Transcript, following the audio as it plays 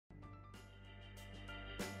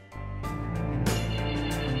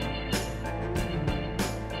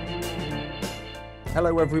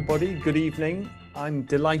Hello, everybody. Good evening. I'm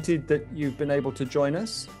delighted that you've been able to join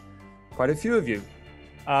us, quite a few of you,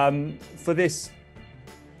 for this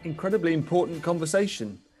incredibly important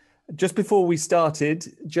conversation. Just before we started,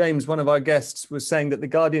 James, one of our guests, was saying that The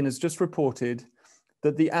Guardian has just reported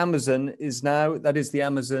that the Amazon is now, that is the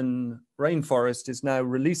Amazon rainforest, is now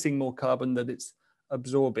releasing more carbon than it's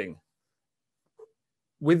absorbing.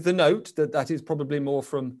 With the note that that is probably more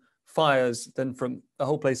from fires than from the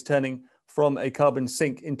whole place turning from a carbon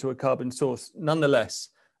sink into a carbon source. Nonetheless,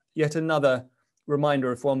 yet another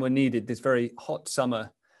reminder, if one were needed, this very hot summer,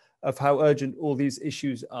 of how urgent all these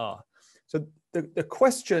issues are. So the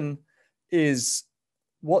question is,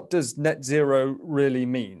 what does net zero really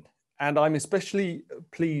mean? And I'm especially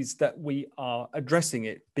pleased that we are addressing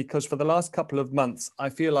it, because for the last couple of months, I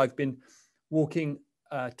feel I've been walking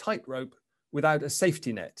a tightrope without a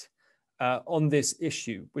safety net on this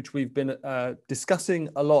issue, which we've been discussing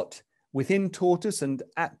a lot within Tortoise and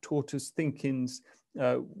at Tortoise ThinkIns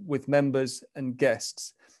with members and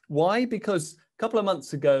guests. Why? Because a couple of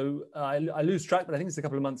months ago, I lose track, but I think it's a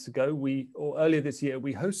couple of months ago, or earlier this year,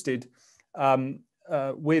 we hosted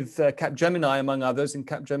with Capgemini, among others, and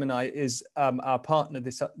Capgemini is our partner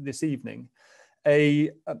this evening,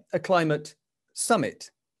 a climate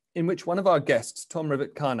summit in which one of our guests, Tom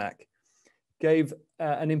Rivett-Carnac, gave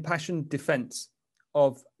an impassioned defense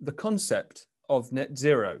of the concept of net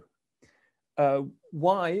zero.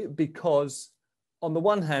 Why? Because on the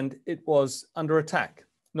one hand, it was under attack,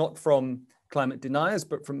 not from climate deniers,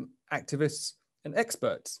 but from activists and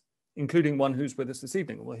experts, including one who's with us this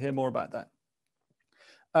evening. We'll hear more about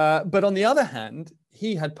that. But on the other hand,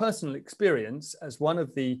 he had personal experience as one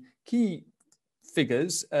of the key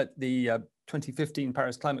figures at the 2015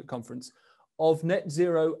 Paris Climate Conference of net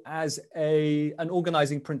zero as an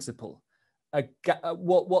organizing principle,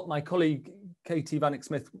 what my colleague Katie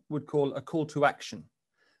Vanek-Smith would call a call to action,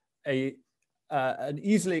 an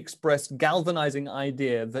easily expressed galvanizing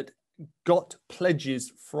idea that got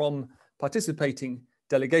pledges from participating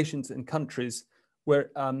delegations and countries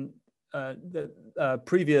where the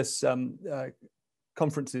previous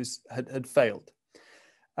conferences had failed.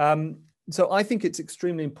 So I think it's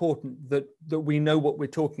extremely important that we know what we're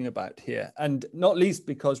talking about here, and not least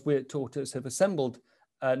because we at Tortoise have assembled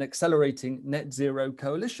an accelerating net zero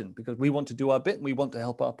coalition, because we want to do our bit and we want to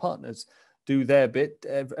help our partners do their bit,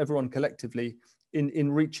 everyone collectively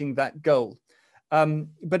in reaching that goal.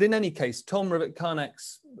 But in any case, Tom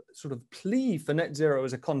Rivett-Carnac's sort of plea for net zero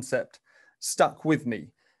as a concept stuck with me.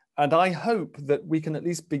 And I hope that we can at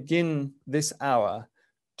least begin this hour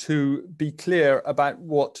to be clear about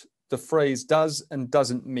what the phrase does and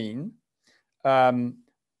doesn't mean,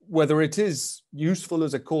 whether it is useful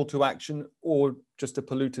as a call to action or just a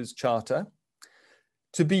polluter's charter,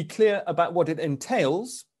 to be clear about what it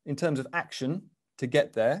entails in terms of action to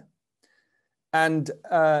get there, and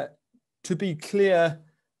to be clear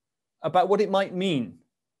about what it might mean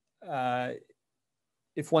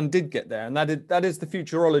if one did get there. And that is the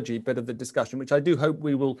futurology bit of the discussion, which I do hope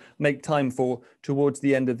we will make time for towards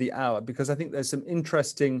the end of the hour, because I think there's some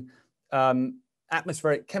interesting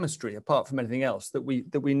atmospheric chemistry, apart from anything else, that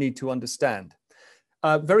we need to understand.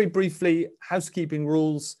 Very briefly, housekeeping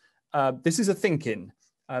rules. This is a ThinkIn.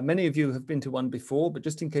 Many of you have been to one before, but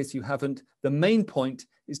just in case you haven't, the main point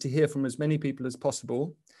is to hear from as many people as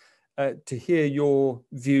possible, to hear your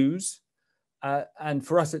views, and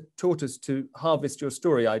for us at Tortoise to harvest your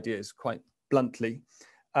story ideas, quite bluntly,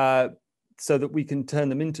 so that we can turn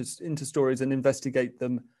them into stories and investigate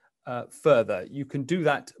them further. You can do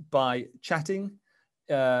that by chatting,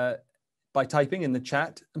 by typing in the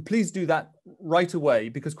chat, and please do that right away,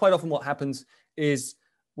 because quite often what happens is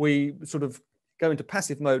we sort of go into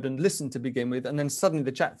passive mode and listen to begin with, and then suddenly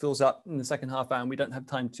the chat fills up in the second half hour and we don't have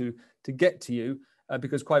time to get to you,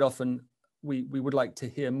 because quite often we would like to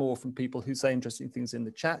hear more from people who say interesting things in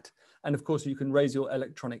the chat. And of course, you can raise your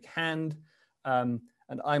electronic hand, and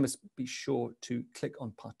I must be sure to click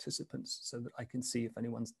on participants so that I can see if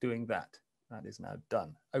anyone's doing that. That is now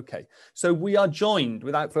done. Okay, so we are joined,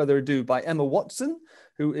 without further ado, by Emma Watson,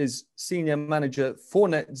 who is Senior Manager for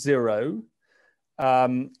Net Zero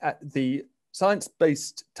at the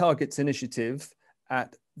Science-Based Targets Initiative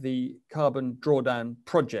at the Carbon Drawdown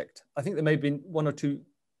Project. I think there may have been one or too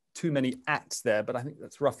many ats there, but I think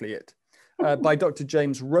that's roughly it. By Dr.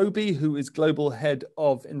 James Roby, who is Global Head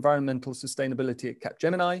of Environmental Sustainability at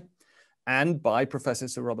Capgemini, and by Professor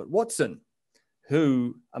Sir Robert Watson,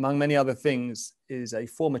 who, among many other things, is a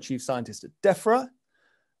former Chief Scientist at DEFRA,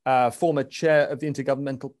 former Chair of the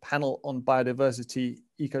Intergovernmental Panel on Biodiversity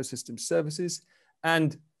Ecosystem Services,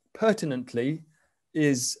 and pertinently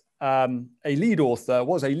is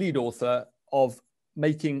was a lead author of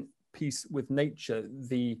Making Peace with Nature,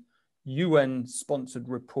 the UN-sponsored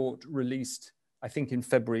report released, I think, in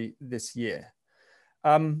February this year.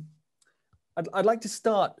 I'd like to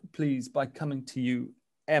start, please, by coming to you,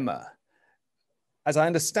 Emma. As I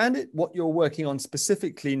understand it, what you're working on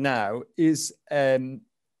specifically now is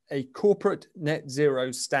a corporate net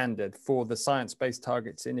zero standard for the Science Based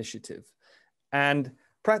Targets Initiative. And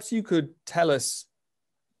perhaps you could tell us,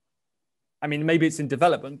 I mean, maybe it's in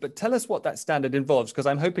development, but tell us what that standard involves, because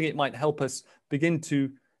I'm hoping it might help us begin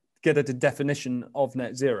to get at a definition of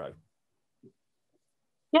net zero.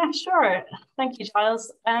 Yeah, sure. Thank you,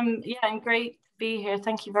 Giles. Yeah, and great to be here.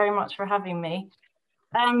 Thank you very much for having me.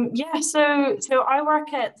 So I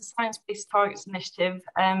work at the Science Based Targets Initiative.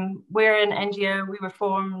 We're an NGO. We were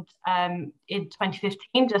formed in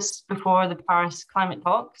 2015, just before the Paris climate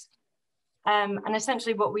talks. And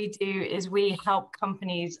essentially what we do is we help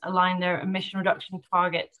companies align their emission reduction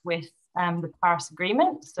targets with the Paris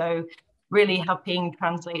Agreement. So really helping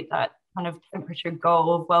translate that kind of temperature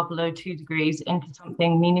goal of well below 2 degrees into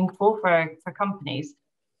something meaningful for companies.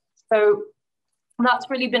 So that's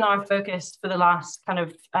really been our focus for the last kind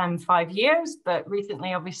of 5 years. But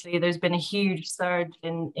recently, obviously, there's been a huge surge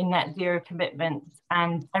in net zero commitments,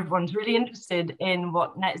 and everyone's really interested in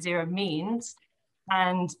what net zero means.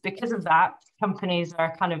 And because of that, companies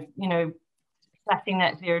are kind of, setting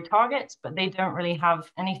net zero targets, but they don't really have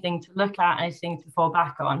anything to look at, anything to fall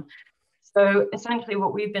back on. So essentially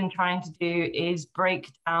what we've been trying to do is break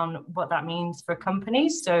down what that means for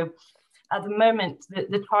companies. So at the moment,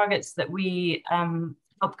 the targets that we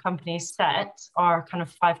help companies set are kind of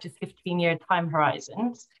 5 to 15-year time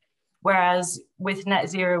horizons. Whereas with net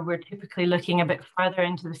zero, we're typically looking a bit further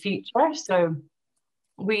into the future. So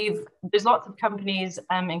there's lots of companies,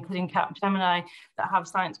 including Capgemini, that have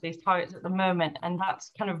science-based targets at the moment, and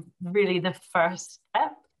that's kind of really the first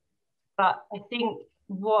step. But I think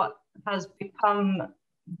what has become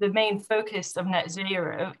the main focus of net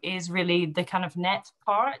zero is really the kind of net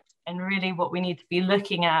part, and really what we need to be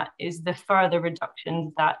looking at is the further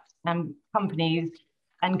reductions that companies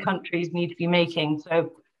and countries need to be making.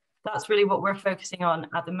 So that's really what we're focusing on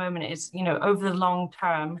at the moment is, over the long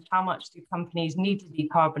term, how much do companies need to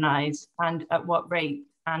decarbonize, and at what rate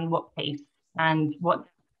and what pace and what,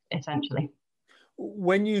 essentially.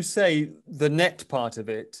 When you say the net part of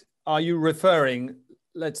it, are you referring,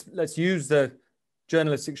 let's use the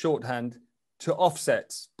journalistic shorthand, to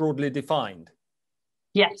offsets broadly defined?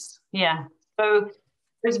 Yes, yeah. So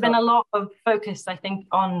there's been a lot of focus, I think,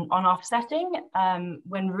 on offsetting,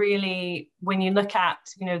 when you look at,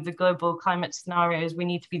 the global climate scenarios, we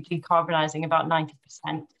need to be decarbonizing about 90%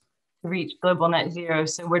 to reach global net zero.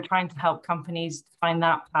 So we're trying to help companies find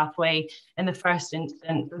that pathway in the first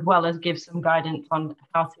instance, as well as give some guidance on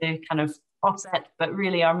how to kind of offset. But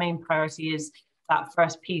really our main priority is that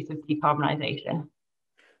first piece of decarbonization.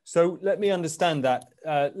 So let me understand that.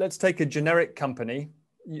 Let's take a generic company.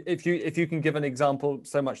 If you can give an example,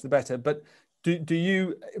 so much the better. But do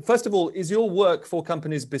you, first of all, is your work for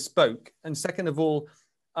companies bespoke? And second of all,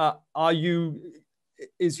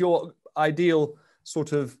 is your ideal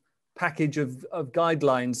sort of package of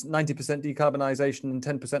guidelines 90% decarbonization and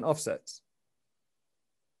 10% offsets?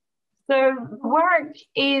 So work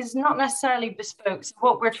is not necessarily bespoke. So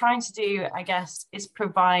what we're trying to do, I guess, is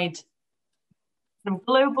provide some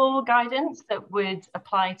global guidance that would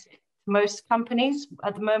apply to most companies.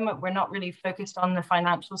 At the moment, we're not really focused on the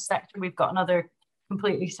financial sector. We've got another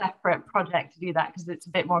completely separate project to do that because it's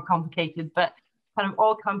a bit more complicated, but kind of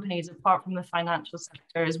all companies apart from the financial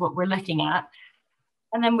sector is what we're looking at.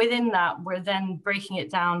 And then within that, we're then breaking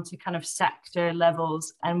it down to kind of sector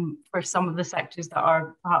levels, and for some of the sectors that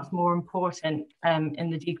are perhaps more important in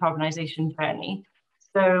the decarbonisation journey.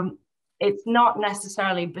 So it's not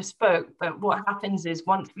necessarily bespoke, but what happens is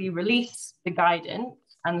once we release the guidance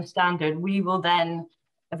and the standard, we will then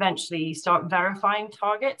eventually start verifying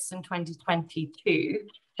targets in 2022,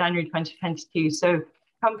 January 2022. So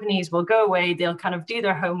companies will go away, they'll kind of do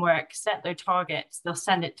their homework, set their targets, they'll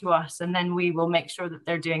send it to us, and then we will make sure that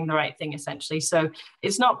they're doing the right thing, essentially. So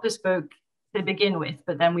it's not bespoke to begin with,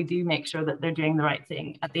 but then we do make sure that they're doing the right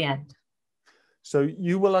thing at the end. So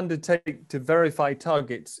you will undertake to verify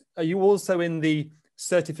targets. Are you also in the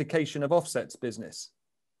certification of offsets business?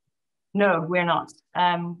 No, we're not.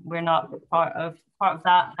 We're not part of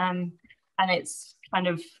that. And it's kind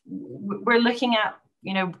of, we're looking at,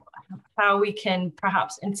 how we can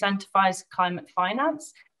perhaps incentivize climate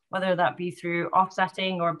finance, whether that be through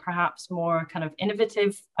offsetting or perhaps more kind of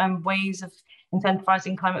innovative ways of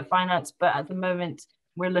incentivizing climate finance. But at the moment,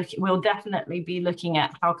 we'll definitely be looking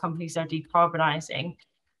at how companies are decarbonizing.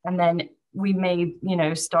 And then we may,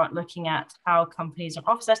 start looking at how companies are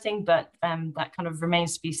offsetting, but that kind of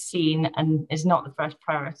remains to be seen and is not the first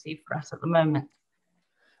priority for us at the moment.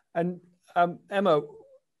 And Emma,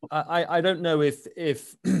 I don't know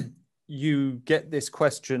if you get this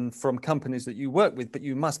question from companies that you work with, but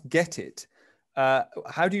you must get it.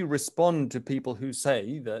 How do you respond to people who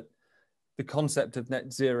say that the concept of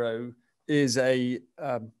net zero is an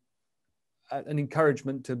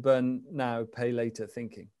encouragement to burn now, pay later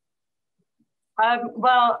thinking?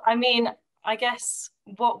 Well, I mean, I guess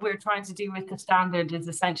what we're trying to do with the standard is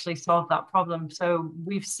essentially solve that problem. So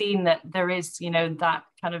we've seen that there is, that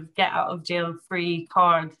kind of get out of jail free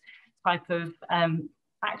card type of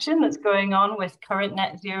action that's going on with current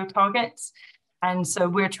net zero targets. And so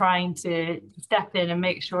we're trying to step in and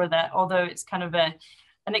make sure that although it's kind of an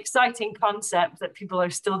exciting concept, that people are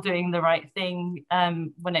still doing the right thing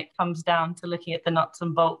when it comes down to looking at the nuts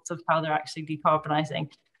and bolts of how they're actually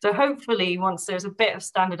decarbonising. So hopefully, once there's a bit of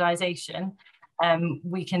standardization,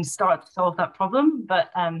 we can start to solve that problem. But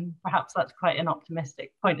perhaps that's quite an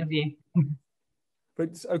optimistic point of view.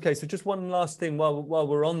 But okay, so just one last thing while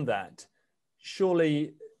we're on that.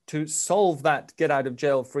 Surely to solve that get out of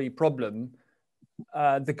jail free problem,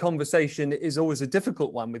 the conversation is always a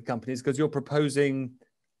difficult one with companies because you're proposing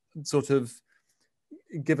sort of,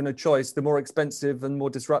 given a choice, the more expensive and more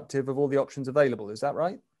disruptive of all the options available. Is that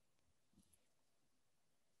right?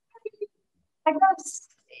 I guess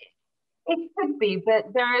it could be,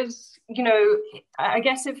 but there's, I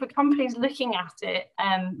guess if a company's looking at it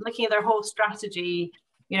and looking at their whole strategy,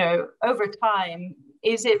 over time,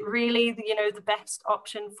 is it really, the best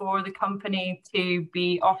option for the company to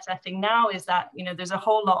be offsetting now? Is that, there's a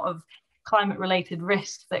whole lot of climate related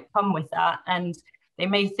risks that come with that. And they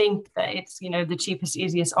may think that it's, the cheapest,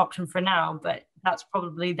 easiest option for now, but that's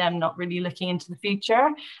probably them not really looking into the future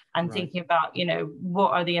and thinking about,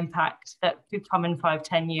 what are the impacts that could come in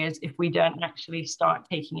 5-10 years if we don't actually start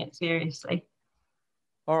taking it seriously.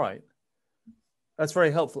 All right. That's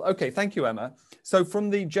very helpful. Okay, thank you, Emma. So from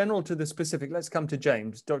the general to the specific, let's come to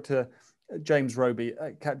James, Dr. James Roby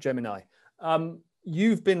at Capgemini.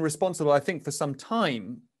 You've been responsible, I think, for some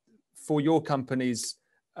time for your company's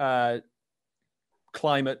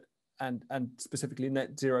climate and specifically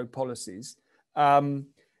net zero policies. And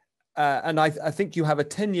I think you have a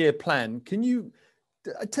 10-year plan. Can you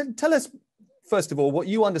tell us, first of all, what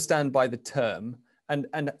you understand by the term and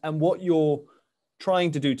what you're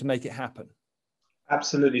trying to do to make it happen?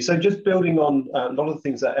 Absolutely. So just building on a lot of the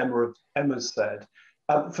things that Emma's said,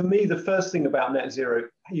 for me, the first thing about net zero,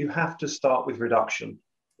 you have to start with reduction.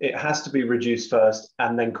 It has to be reduced first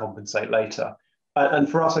and then compensate later. And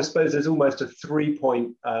for us, I suppose there's almost a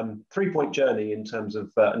three-point journey in terms of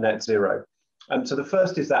net zero. So the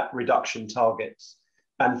first is that reduction targets.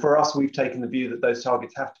 And for us, we've taken the view that those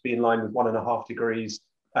targets have to be in line with 1.5 degrees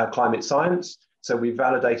climate science. So we've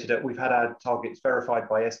validated it. We've had our targets verified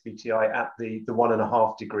by SBTi at the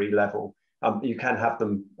 1.5 degree level. You can have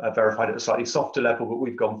them verified at a slightly softer level, but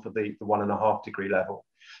we've gone for the 1.5 degree level.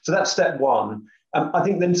 So that's step one. I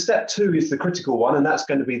think then step two is the critical one, and that's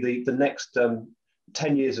going to be the next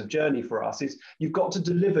 10 years of journey for us, is you've got to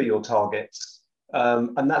deliver your targets.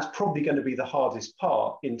 And that's probably going to be the hardest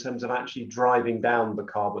part in terms of actually driving down the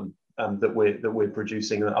carbon that we're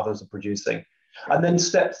producing and that others are producing. And then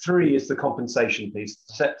step three is the compensation piece.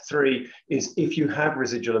 Step three is if you have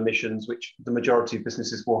residual emissions, which the majority of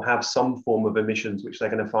businesses will have some form of emissions, which they're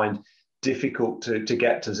going to find difficult to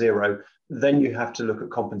get to zero, then you have to look at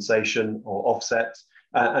compensation or offsets.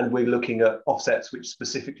 And we're looking at offsets which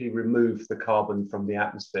specifically remove the carbon from the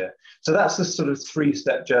atmosphere. So that's the sort of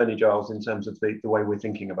three-step journey, Giles, in terms of the way we're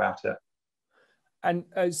thinking about it. And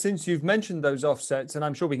since you've mentioned those offsets, and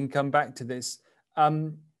I'm sure we can come back to this,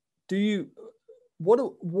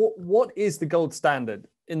 what is the gold standard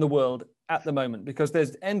in the world at the moment? Because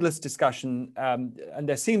there's endless discussion, and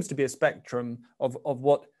there seems to be a spectrum of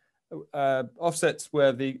what offsets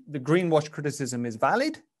where the greenwash criticism is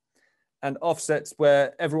valid, and offsets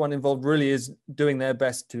where everyone involved really is doing their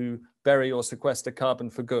best to bury or sequester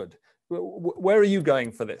carbon for good. Where are you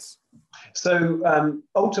going for this? So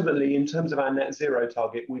ultimately, in terms of our net zero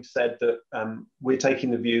target, we've said that we're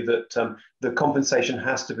taking the view that the compensation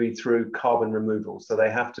has to be through carbon removal. So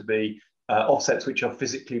they have to be offsets which are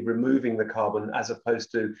physically removing the carbon as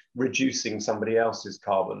opposed to reducing somebody else's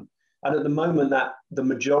carbon. And at the moment, that the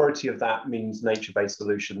majority of that means nature-based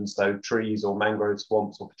solutions, so trees or mangrove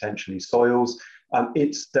swamps or potentially soils.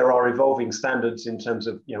 There are evolving standards in terms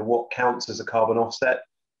of what counts as a carbon offset.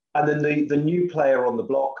 And then the new player on the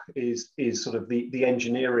block is sort of the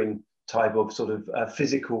engineering type of sort of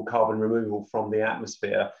physical carbon removal from the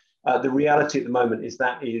atmosphere. The reality at the moment is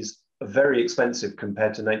that is very expensive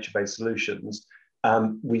compared to nature-based solutions.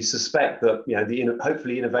 We suspect that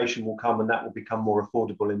hopefully innovation will come and that will become more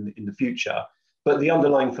affordable in the future. But the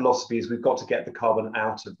underlying philosophy is we've got to get the carbon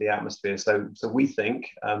out of the atmosphere. So we think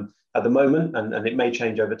at the moment, and it may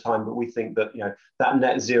change over time, but we think that that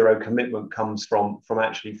net zero commitment comes from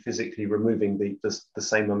actually physically removing the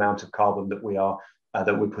same amount of carbon that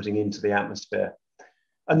we're putting into the atmosphere.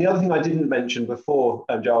 And the other thing I didn't mention before,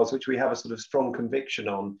 Giles, which we have a sort of strong conviction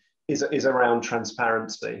on, is around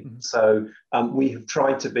transparency. Mm-hmm. So we have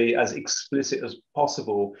tried to be as explicit as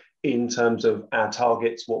possible in terms of our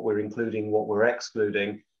targets, what we're including, what we're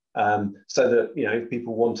excluding, so that if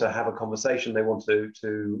people want to have a conversation, they want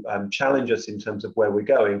to challenge us in terms of where we're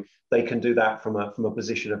going, they can do that from a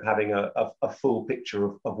position of having a full picture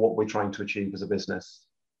of what we're trying to achieve as a business.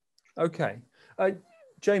 Okay.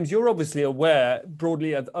 James, you're obviously aware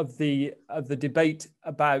broadly of the debate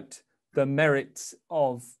about the merits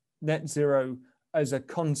of net zero as a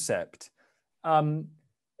concept.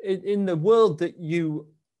 In the world that you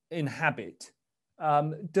inhabit,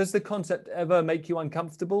 does the concept ever make you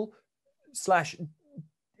uncomfortable?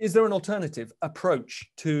 / is there an alternative approach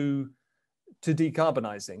to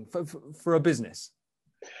decarbonising for a business?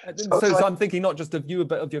 So I'm thinking not just of you,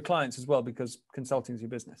 but of your clients as well, because consulting is your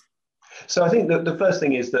business. So I think that the first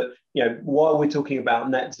thing is that while we're talking about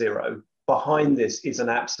net zero, behind this is an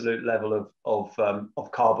absolute level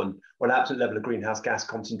of carbon, or an absolute level of greenhouse gas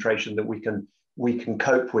concentration that we can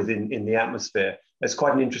cope with in the atmosphere. There's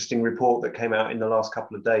quite an interesting report that came out in the last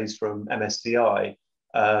couple of days from MSCI,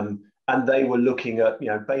 and they were looking at,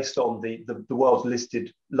 based on the world's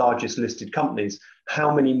largest listed companies,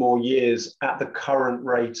 how many more years at the current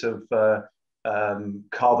rate of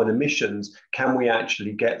carbon emissions can we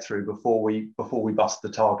actually get through before we bust the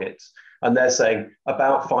targets. And they're saying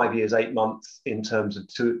about 5 years, 8 months in terms of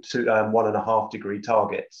 1.5 degree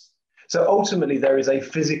targets. So ultimately, there is a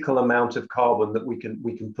physical amount of carbon that we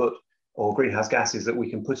can put, or greenhouse gases that we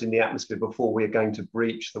can put in the atmosphere before we're going to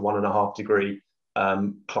breach the 1.5 degree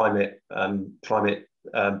climate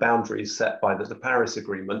boundaries set by the Paris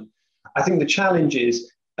Agreement. I think the challenge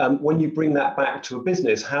is when you bring that back to a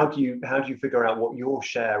business, how do you figure out what your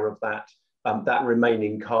share of that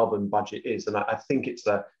remaining carbon budget is? And I think it's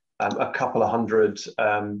a couple of hundred,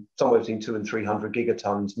 somewhere between 200 and 300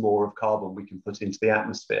 gigatons more of carbon we can put into the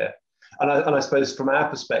atmosphere. And I suppose from our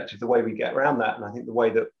perspective, the way we get around that, and I think the way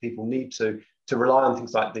that people need to rely on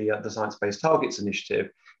things like the Science-Based Targets Initiative,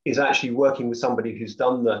 is actually working with somebody who's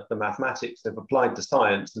done the mathematics, they've applied the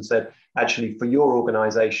science and said, actually, for your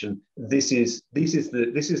organization, this is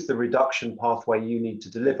the reduction pathway you need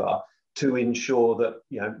to deliver to ensure that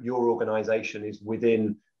your organization is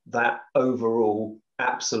within that overall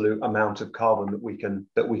absolute amount of carbon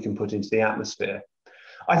that we can put into the atmosphere.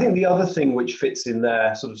 I think the other thing which fits in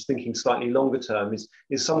there, sort of thinking slightly longer term, is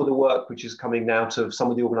some of the work which is coming out of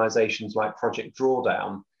some of the organizations like Project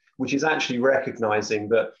Drawdown, which is actually recognizing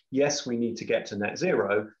that, yes, we need to get to net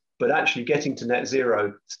zero, but actually getting to net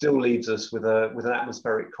zero still leaves us with an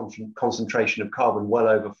atmospheric concentration of carbon well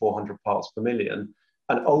over 400 parts per million.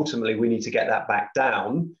 And ultimately, we need to get that back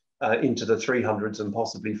down into the 300s and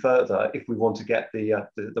possibly further if we want to get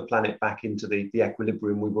the planet back into the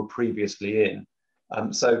equilibrium we were previously in.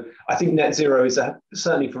 So I think net zero is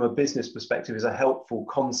certainly from a business perspective is a helpful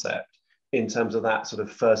concept in terms of that sort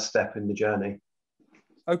of first step in the journey.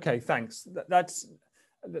 Okay, thanks.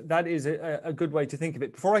 That is a good way to think of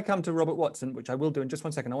it. Before I come to Robert Watson, which I will do in just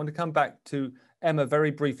one second, I want to come back to Emma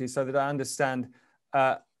very briefly so that I understand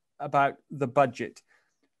about the budget.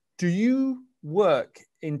 Do you work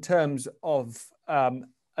in terms of an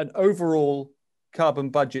overall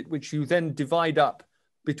carbon budget, which you then divide up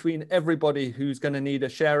between everybody who's going to need a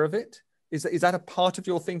share of it? Is that a part of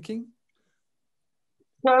your thinking?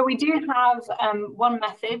 So we do have one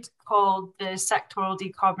method called the sectoral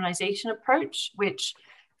decarbonisation approach, which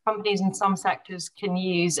companies in some sectors can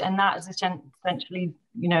use, and that is essentially,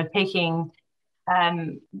 taking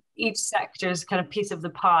each sector's kind of piece of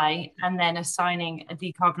the pie and then assigning a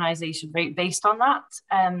decarbonisation rate based on that.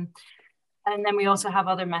 And then we also have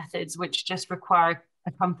other methods which just require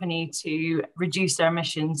a company to reduce their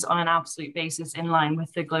emissions on an absolute basis in line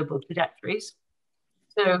with the global trajectories.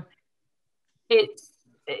 So it's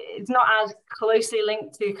not as closely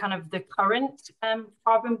linked to kind of the current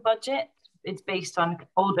carbon budget. It's based on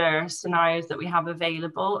older scenarios that we have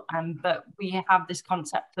available, but we have this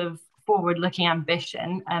concept of forward-looking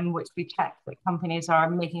ambition, which we check that companies are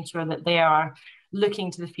making sure that they are looking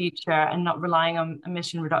to the future and not relying on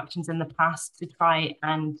emission reductions in the past to try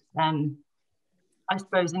and, I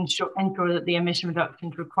suppose, ensure that the emission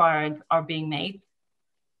reductions required are being made.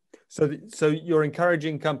 So you're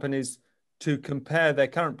encouraging companies to compare their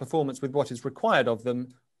current performance with what is required of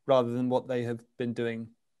them rather than what they have been doing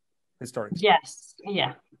historically. Yes,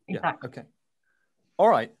 yeah, exactly. Yeah, okay. All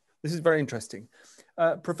right, this is very interesting.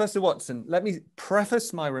 Professor Watson, let me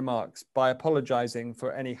preface my remarks by apologizing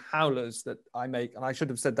for any howlers that I make. And I should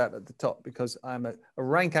have said that at the top because I'm a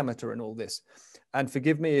rank amateur in all this. And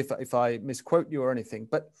forgive me if I misquote you or anything.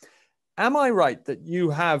 But am I right that you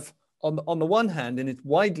have, on the one hand, in its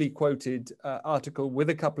widely quoted article with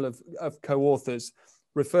a couple of co-authors,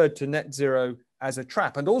 referred to net zero as a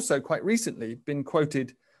trap, and also quite recently been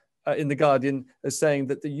quoted in The Guardian as saying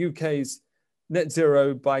that the UK's net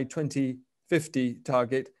zero by 2050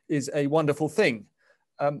 target is a wonderful thing.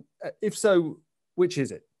 If so, which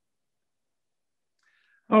is it?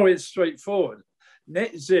 Oh, it's straightforward.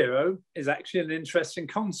 Net zero is actually an interesting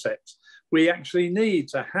concept. We actually need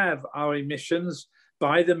to have our emissions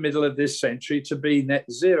by the middle of this century to be net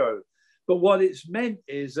zero. But what it's meant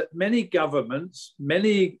is that many governments,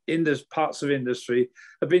 many parts of industry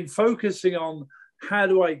have been focusing on how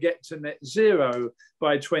do I get to net zero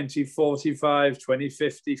by 2045,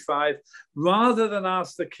 2055, rather than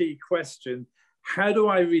ask the key question, how do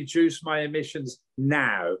I reduce my emissions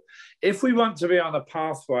now? If we want to be on a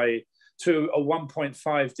pathway to a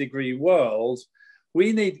 1.5 degree world,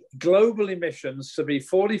 we need global emissions to be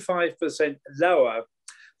 45% lower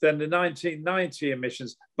than the 1990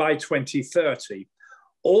 emissions by 2030.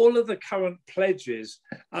 All of the current pledges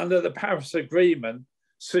under the Paris Agreement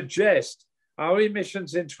suggest our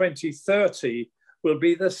emissions in 2030 will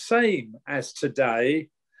be the same as today,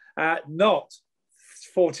 not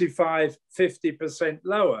 45, 50%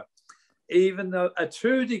 lower. Even though a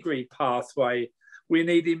 2 degree pathway, we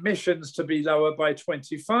need emissions to be lower by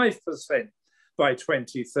 25% by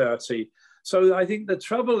 2030. So I think the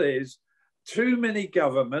trouble is too many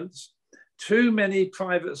governments, too many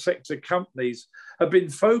private sector companies have been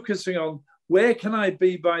focusing on where can I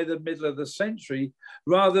be by the middle of the century,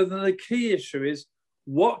 rather than the key issue is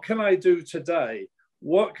what can I do today?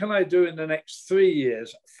 What can I do in the next 3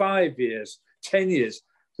 years, 5 years, 10 years?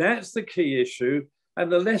 That's the key issue.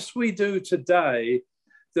 And the less we do today,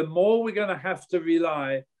 the more we're going to have to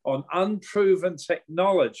rely on unproven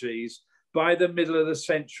technologies by the middle of the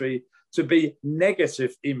century to be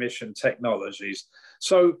negative emission technologies.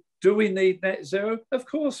 So do we need net zero? Of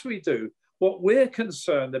course we do. What we're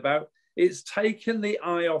concerned about is taking the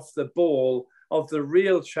eye off the ball of the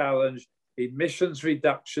real challenge, emissions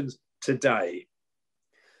reductions today.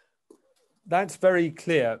 That's very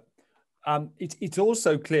clear. It's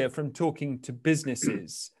also clear from talking to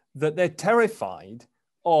businesses that they're terrified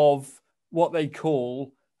of what they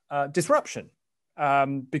call disruption,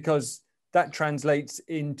 because that translates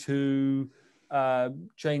into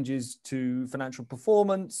changes to financial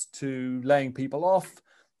performance, to laying people off.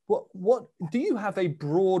 What do you have a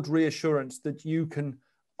broad reassurance that you can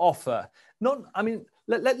offer?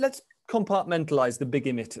 Let's compartmentalize the big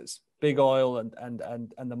emitters, big oil and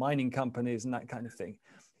the mining companies and that kind of thing.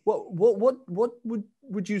 What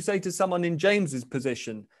would you say to someone in James's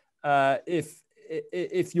position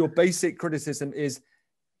if your basic criticism is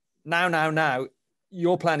now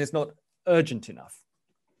your plan is not urgent enough?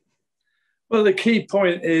 Well, the key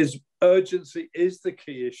point is urgency is the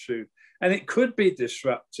key issue, and it could be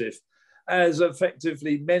disruptive, as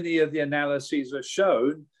effectively many of the analyses have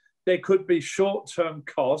shown. There could be short-term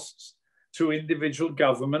costs to individual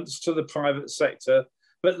governments, to the private sector,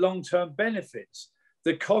 but long-term benefits.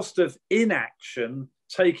 The cost of inaction,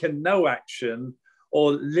 taken no action,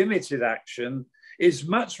 or limited action is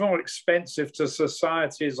much more expensive to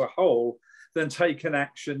society as a whole than taken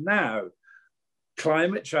action now.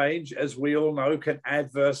 Climate change, as we all know, can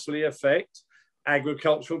adversely affect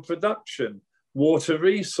agricultural production, water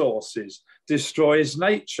resources, destroys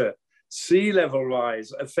nature, sea level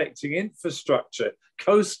rise affecting infrastructure,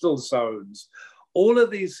 coastal zones. All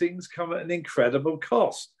of these things come at an incredible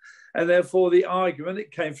cost. And therefore the argument,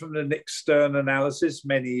 it came from the Nick Stern analysis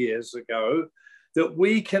many years ago, that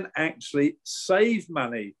we can actually save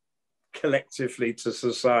money collectively to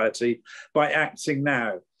society by acting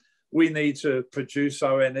now. We need to produce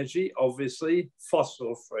our energy, obviously,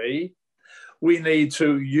 fossil free. We need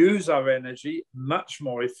to use our energy much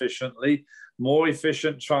more efficiently, more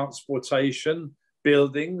efficient transportation,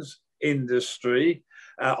 buildings, industry.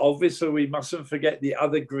 Obviously, we mustn't forget the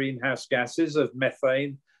other greenhouse gases of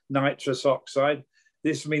methane, nitrous oxide.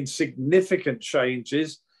 This means significant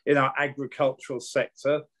changes in our agricultural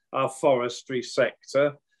sector, our forestry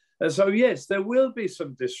sector. And so, yes, there will be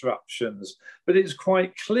some disruptions, but it's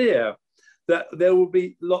quite clear that there will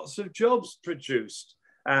be lots of jobs produced.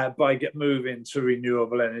 by moving to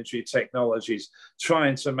renewable energy technologies,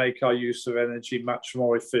 trying to make our use of energy much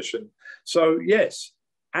more efficient. So yes,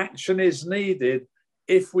 action is needed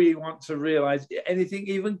if we want to realize anything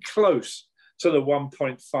even close to the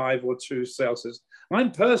 1.5 or 2 Celsius.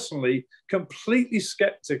 I'm personally completely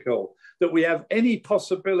skeptical that we have any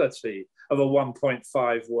possibility of a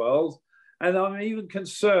 1.5 world. And I'm even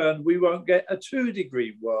concerned we won't get a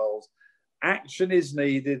 2-degree world. Action is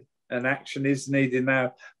needed, and action is needed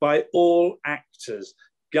now by all actors.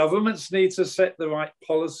 Governments need to set the right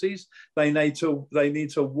policies. They need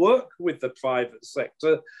to work with the private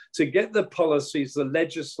sector to get the policies, the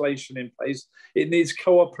legislation in place. It needs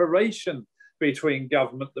cooperation between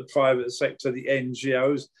government, the private sector, the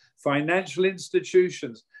NGOs. Financial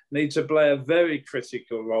institutions need to play a very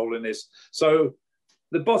critical role in this. So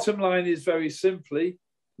the bottom line is very simply,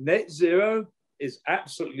 net zero is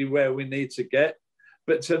absolutely where we need to get,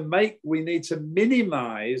 but we need to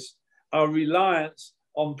minimize our reliance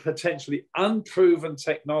on potentially unproven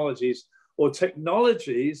technologies or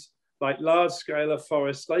technologies like large-scale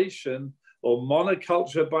afforestation or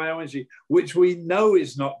monoculture bioenergy, which we know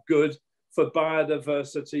is not good for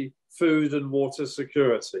biodiversity, food and water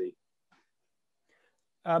security.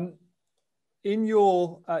 In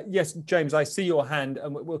your, yes, James, I see your hand,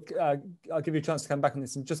 and I'll give you a chance to come back on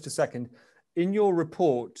this in just a second. In your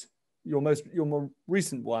report, your more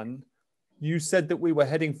recent one, you said that we were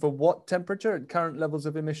heading for what temperature at current levels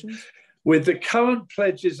of emissions? With the current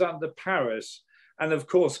pledges under Paris, and of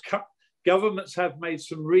course, governments have made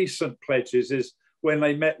some recent pledges, is when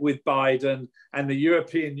they met with Biden, and the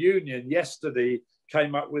European Union yesterday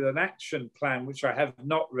came up with an action plan, which I have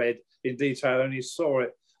not read in detail, I only saw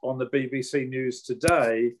it on the BBC News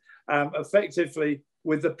today. Effectively,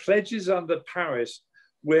 with the pledges under Paris,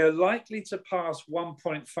 we're likely to pass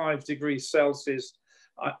 1.5 degrees Celsius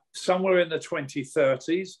somewhere in the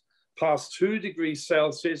 2030s, past 2 degrees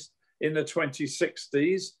Celsius in the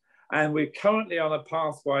 2060s, and we're currently on a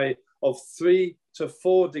pathway of 3 to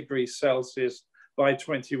 4 degrees Celsius by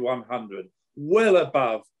 2100, well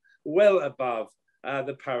above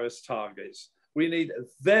the Paris targets. We need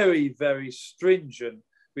very, very stringent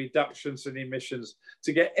reductions in emissions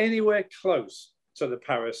to get anywhere close to the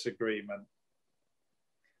Paris Agreement.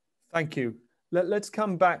 Thank you. Let's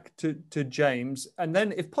come back to James, and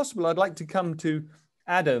then if possible, I'd like to come to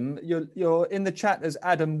Adam. You're in the chat as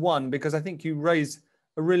Adam1, because I think you raise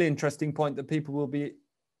a really interesting point that people will be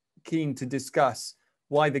keen to discuss,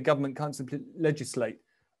 why the government can't simply legislate.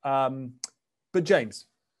 But James.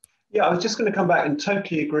 Yeah, I was just going to come back and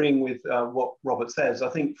totally agreeing with what Robert says. I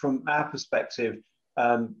think from our perspective,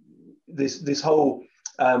 this whole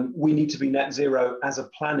we need to be net zero as a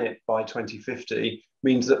planet by 2050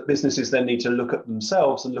 means that businesses then need to look at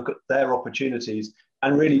themselves and look at their opportunities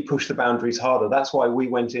and really push the boundaries harder. That's why we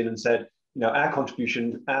went in and said, you know, our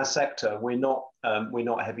contribution, our sector, we're not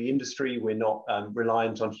a heavy industry, we're not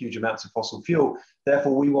reliant on huge amounts of fossil fuel.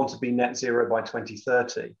 Therefore, we want to be net zero by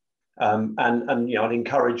 2030. And you know, I'd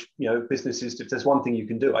encourage, you know, businesses, if there's one thing you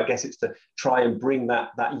can do, I guess it's to try and bring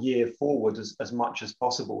that year forward as much as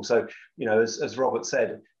possible. So, you know, as Robert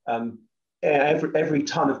said, every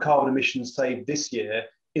ton of carbon emissions saved this year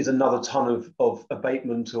is another ton of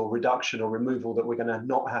abatement or reduction or removal that we're going to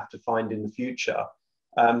not have to find in the future.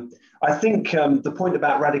 I think the point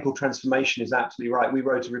about radical transformation is absolutely right. We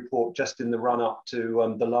wrote a report just in the run up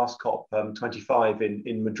to the last COP 25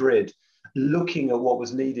 in Madrid, looking at what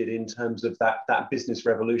was needed in terms of that business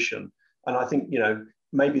revolution. And I think, you know,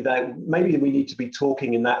 maybe we need to be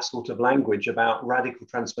talking in that sort of language about radical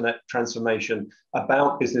transformation,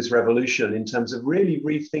 about business revolution, in terms of really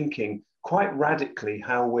rethinking quite radically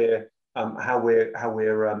how we're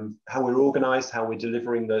organized, how we're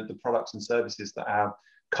delivering the products and services that our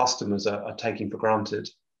customers are taking for granted.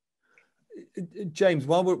 James,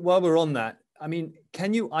 while we're on that, I mean,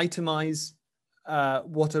 can you itemize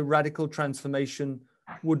what a radical transformation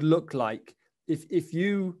would look like if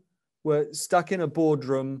you were stuck in a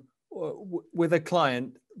boardroom with a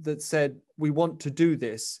client that said, we want to do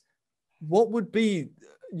this? What would be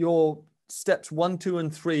your steps 1, 2,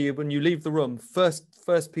 and 3 when you leave the room,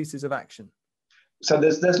 first pieces of action? So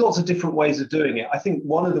there's lots of different ways of doing it. I think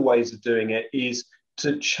one of the ways of doing it is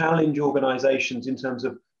to challenge organizations in terms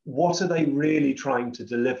of what are they really trying to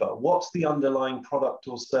deliver? What's the underlying product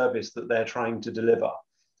or service that they're trying to deliver?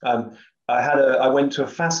 I went to a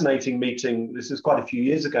fascinating meeting, this is quite a few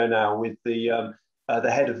years ago now, with the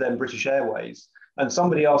head of then British Airways. And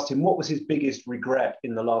somebody asked him, what was his biggest regret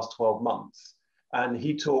in the last 12 months? And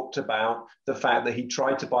he talked about the fact that he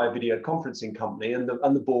tried to buy a video conferencing company and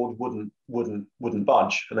the board wouldn't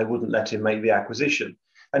budge, and they wouldn't let him make the acquisition.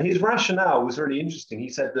 And his rationale was really interesting. He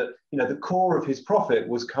said that, you know, the core of his profit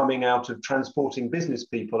was coming out of transporting business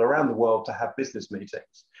people around the world to have business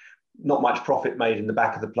meetings. Not much profit made in the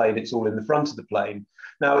back of the plane, it's all in the front of the plane.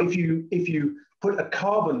 Now, if you put a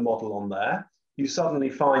carbon model on there, you suddenly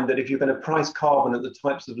find that if you're going to price carbon at the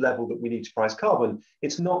types of level that we need to price carbon,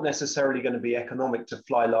 it's not necessarily going to be economic to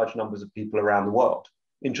fly large numbers of people around the world.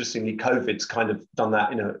 Interestingly, COVID's kind of done that,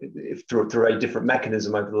 you know, through a different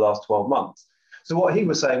mechanism over the last 12 months. So what he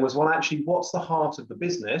was saying was, well, actually, what's the heart of the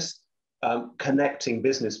business? Connecting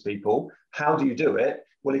business people. How do you do it?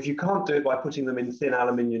 Well, if you can't do it by putting them in thin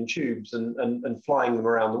aluminium tubes and flying them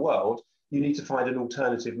around the world, you need to find an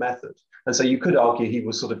alternative method. And so you could argue he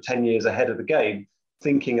was sort of 10 years ahead of the game,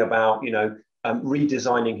 thinking about, you know,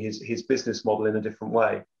 redesigning his business model in a different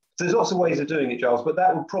way. So there's lots of ways of doing it, Giles, but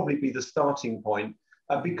that would probably be the starting point,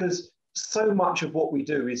 because so much of what we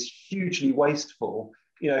do is hugely wasteful.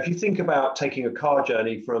 You know, if you think about taking a car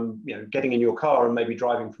journey from, you know, getting in your car and maybe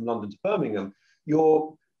driving from London to Birmingham,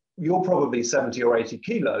 you're probably 70 or 80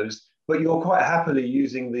 kilos, but you're quite happily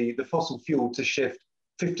using the fossil fuel to shift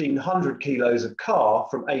 1,500 kilos of car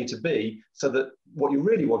from A to B, so that what you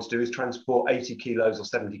really want to do is transport 80 kilos or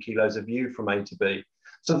 70 kilos of you from A to B.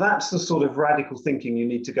 So that's the sort of radical thinking you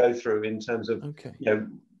need to go through in terms of, you know,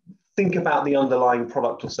 think about the underlying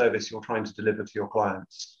product or service you're trying to deliver to your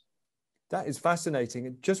clients. That is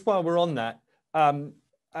fascinating. Just while we're on that,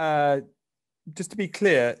 just to be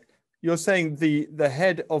clear, you're saying the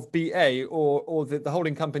head of BA or the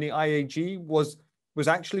holding company IAG was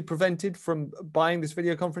actually prevented from buying this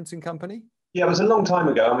video conferencing company? Yeah, it was a long time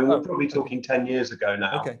ago. I mean, we're probably talking 10 years ago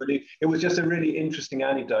now. Okay. But it was just a really interesting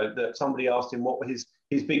anecdote that somebody asked him what his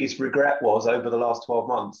biggest regret was over the last 12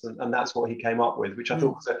 months. And that's what he came up with, which I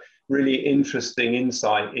thought was a really interesting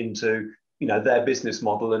insight into, you know, their business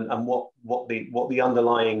model and what the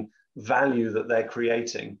underlying value that they're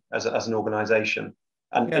creating as an organization.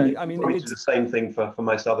 And, yeah, and I mean, it's the same thing for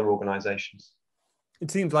most other organizations.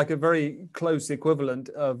 It seems like a very close equivalent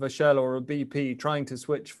of a Shell or a BP trying to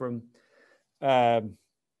switch from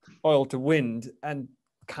oil to wind and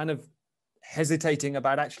kind of hesitating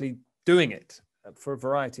about actually doing it for a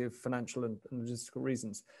variety of financial and logistical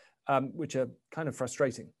reasons, which are kind of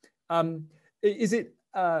frustrating. Is it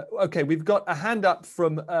okay? We've got a hand up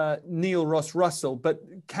from Neil Ross Russell, but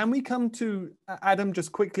can we come to Adam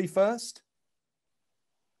just quickly first?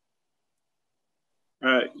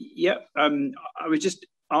 Yeah, I was just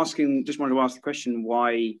wanted to ask the question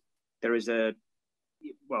why there is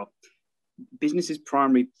business's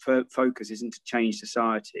primary focus isn't to change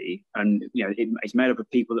society, and you know it's made up of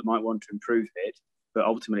people that might want to improve it, but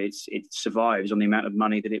ultimately it survives on the amount of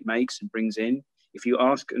money that it makes and brings in. If you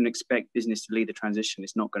ask and expect business to lead the transition,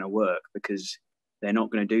 it's not going to work, because they're not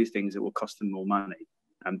going to do things that will cost them more money,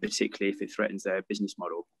 and particularly if it threatens their business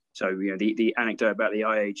model. So, you know, the anecdote about the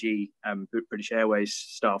IAG, British Airways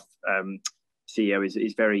staff CEO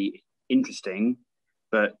is very interesting,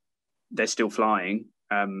 but they're still flying.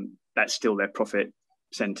 That's still their profit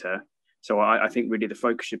center. So I think really the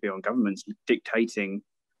focus should be on governments dictating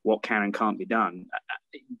what can and can't be done.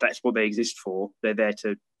 That's what they exist for. They're there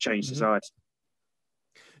to change society.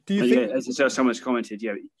 Do you think, as someone's commented,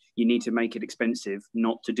 you need to make it expensive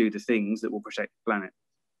not to do the things that will protect the planet.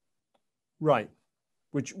 Right.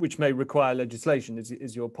 Which may require legislation,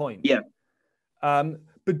 is your point. Yeah.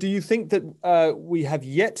 But do you think that we have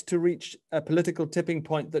yet to reach a political tipping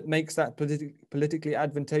point that makes that politically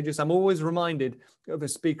advantageous? I'm always reminded of a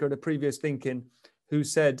speaker at a previous ThinkIn who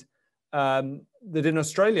said that in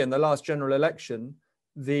Australia, in the last general election,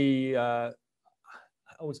 I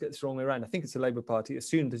always get this the wrong way around, I think it's the Labour Party,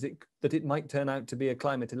 assumed that it might turn out to be a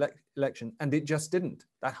climate election, and it just didn't.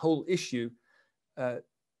 That whole issue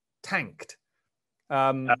tanked.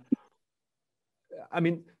 I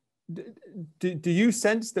mean, do you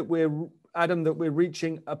sense that we're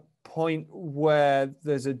reaching a point where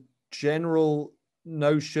there's a general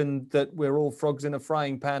notion that we're all frogs in a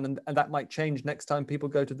frying pan, and that might change next time people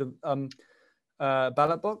go to the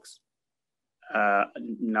ballot box?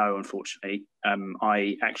 No, unfortunately.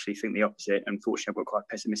 I actually think the opposite. Unfortunately, I've got quite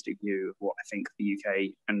a pessimistic view of what I think the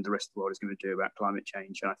UK and the rest of the world is going to do about climate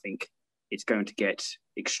change. And I think it's going to get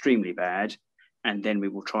extremely bad. And then we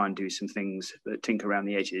will try and do some things that tinker around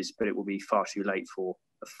the edges, but it will be far too late for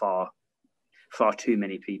far too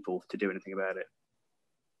many people to do anything about it.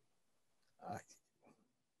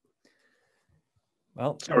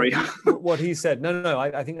 Well, sorry. What he said. No.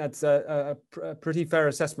 I think that's a pretty fair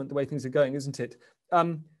assessment, the way things are going, isn't it?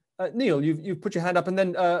 Neil, you've put your hand up, and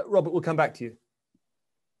then Robert will come back to you.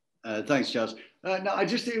 Thanks, Giles. No,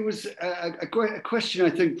 it was a question, I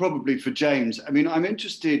think, probably for James. I mean, I'm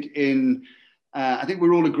interested in I think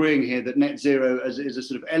we're all agreeing here that net zero is a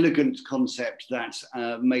sort of elegant concept that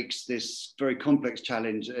makes this very complex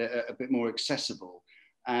challenge a bit more accessible,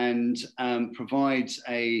 and provides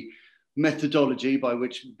a methodology by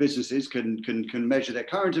which businesses can measure their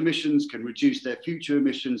current emissions, can reduce their future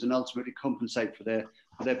emissions, and ultimately compensate for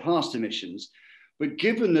their past emissions. But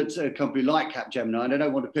given that a company like Capgemini, and I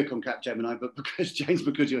don't want to pick on Capgemini, but because James,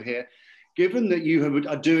 because you're here, given that you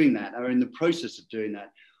are doing that, are in the process of doing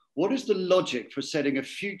that, what is the logic for setting a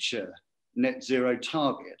future net zero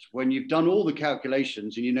target when you've done all the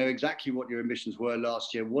calculations and you know exactly what your emissions were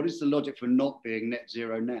last year? What is the logic for not being net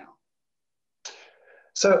zero now?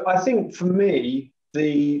 So I think for me,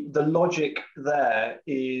 the logic there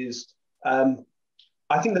is,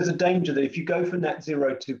 I think there's a danger that if you go for net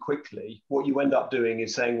zero too quickly, what you end up doing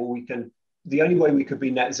is saying, well, the only way we could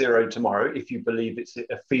be net zero tomorrow, if you believe it's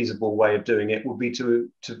a feasible way of doing it, would be through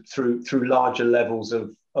larger levels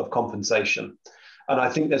of compensation. And I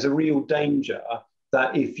think there's a real danger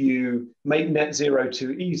that if you make net zero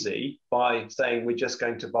too easy by saying we're just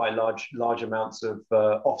going to buy large amounts of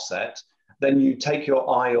offset, then you take your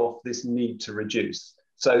eye off this need to reduce.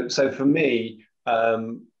 So for me,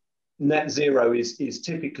 net zero is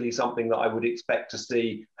typically something that I would expect to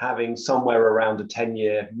see having somewhere around a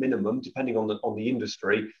 10-year minimum, depending on the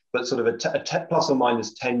industry, but sort of a plus or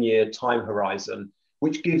minus 10-year time horizon,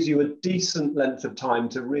 which gives you a decent length of time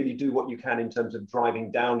to really do what you can in terms of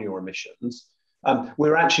driving down your emissions.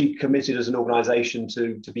 We're actually committed as an organization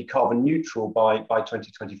to be carbon neutral by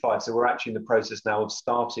 2025. So we're actually in the process now of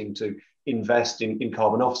starting to invest in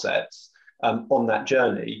carbon offsets on that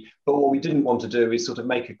journey. But what we didn't want to do is sort of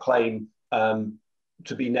make a claim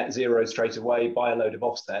to be net zero straight away, buy a load of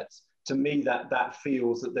offsets. To me, that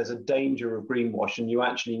feels that there's a danger of greenwash, and you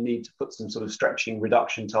actually need to put some sort of stretching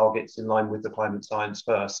reduction targets in line with the climate science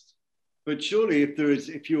first. But surely,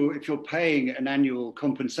 if you're paying an annual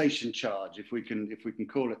compensation charge, if we can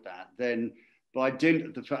call it that, then by dint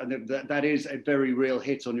of the fact that is a very real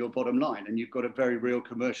hit on your bottom line, and you've got a very real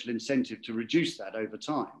commercial incentive to reduce that over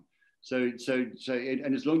time. So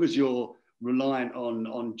and as long as you're reliant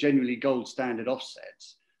on genuinely gold standard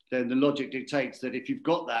offsets, then the logic dictates that if you've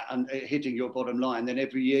got that and hitting your bottom line, then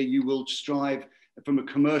every year you will strive from a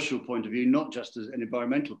commercial point of view, not just as an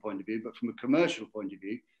environmental point of view, but from a commercial point of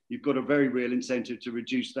view, you've got a very real incentive to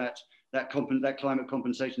reduce that climate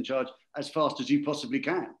compensation charge as fast as you possibly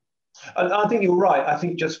can. I think you're right. I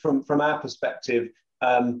think just from our perspective,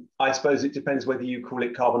 I suppose it depends whether you call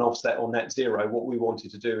it carbon offset or net zero. What we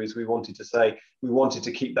wanted to do is we wanted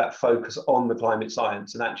to keep that focus on the climate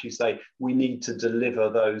science and actually say we need to deliver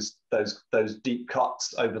those deep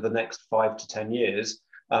cuts over the next 5 to 10 years.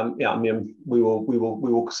 Yeah, I mean, we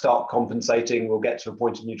will start compensating. We'll get to a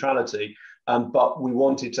point of neutrality, but we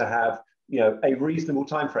wanted to have a reasonable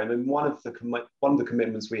time frame. And one of the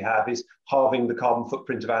commitments we have is halving the carbon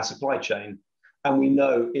footprint of our supply chain. And we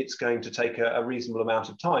know it's going to take a reasonable amount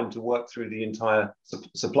of time to work through the entire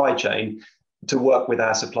supply chain, to work with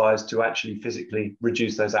our suppliers to actually physically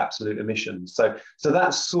reduce those absolute emissions. So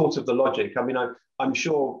that's sort of the logic. I mean, I'm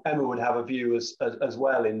sure Emma would have a view as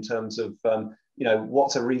well in terms of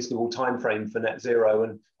what's a reasonable time frame for net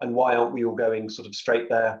zero, and why aren't we all going sort of straight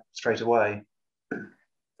there straight away?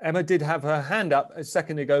 Emma did have her hand up a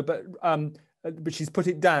second ago, but she's put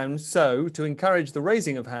it down. So to encourage the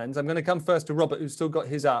raising of hands, I'm going to come first to Robert, who's still got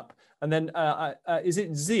his up. And then is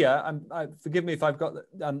it Zia? Forgive me if I've got,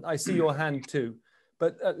 I see your hand too.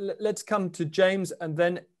 But let's come to James and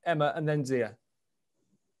then Emma and then Zia.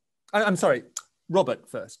 I'm sorry, Robert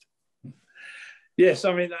first. Yes,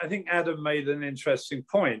 I mean, I think Adam made an interesting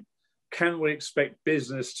point. Can we expect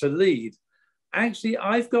business to lead? Actually,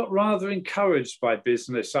 I've got rather encouraged by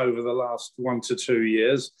business over the last 1 to 2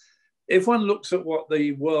 years. If one looks at what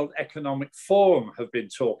the World Economic Forum have been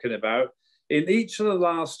talking about, in each of the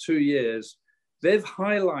last 2 years, they've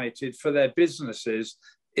highlighted for their businesses,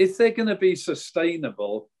 if they're going to be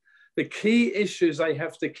sustainable, the key issues they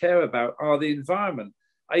have to care about are the environment.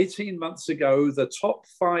 18 months ago, the top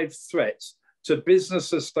 5 threats to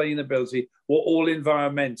business sustainability were all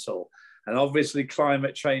environmental. And obviously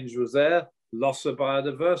climate change was there, loss of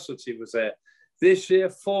biodiversity was there. This year,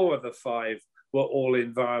 4 of the 5 were all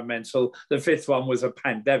environmental. The 5th one was a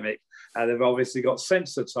pandemic, and they've obviously got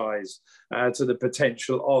sensitized to the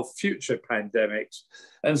potential of future pandemics.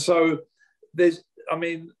 And so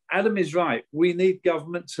Adam is right. We need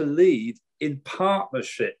government to lead in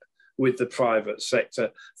partnership with the private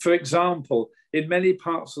sector. For example, in many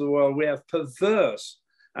parts of the world, we have perverse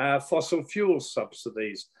fossil fuel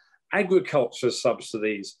subsidies, agriculture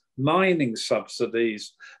subsidies, mining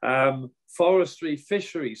subsidies, forestry,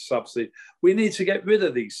 fisheries subsidies. We need to get rid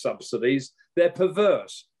of these subsidies They're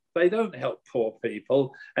perverse. They don't help poor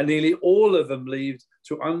people, and nearly all of them lead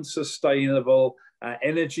to unsustainable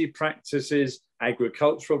energy practices,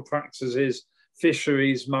 agricultural practices,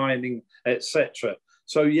 fisheries, mining, etc.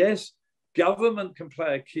 So yes, government can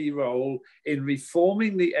play a key role in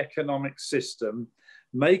reforming the economic system,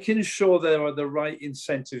 making sure there are the right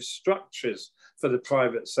incentive structures for the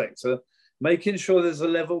private sector, making sure there's a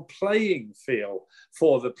level playing field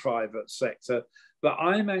for the private sector. But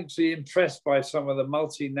I'm actually impressed by some of the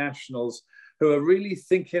multinationals who are really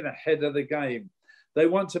thinking ahead of the game. They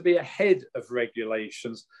want to be ahead of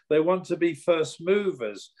regulations. They want to be first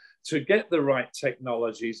movers to get the right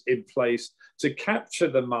technologies in place to capture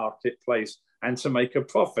the marketplace and to make a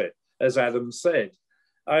profit, as Adam said.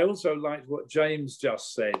 I also liked what James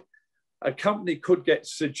just said. A company could get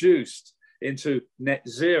seduced into net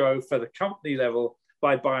zero for the company level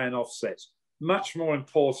by buying offsets. Much more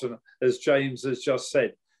important, as James has just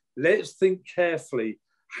said, let's think carefully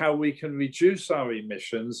how we can reduce our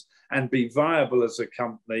emissions and be viable as a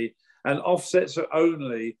company. And offsets are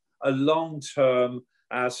only a long-term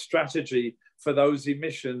strategy for those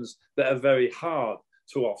emissions that are very hard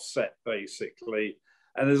to offset, basically.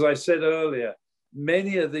 And as I said earlier,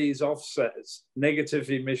 many of these offsets,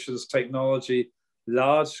 negative emissions technology,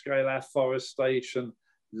 large-scale afforestation,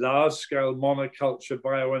 large-scale monoculture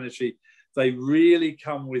bioenergy, they really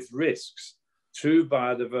come with risks to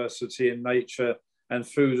biodiversity and nature and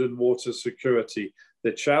food and water security.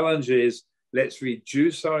 The challenge is, let's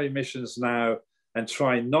reduce our emissions now and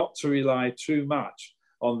try not to rely too much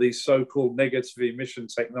on these so-called negative emission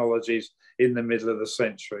technologies in the middle of the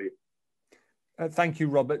century. Thank you,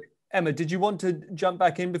 Robert. Emma, did you want to jump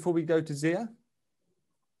back in before we go to Zia?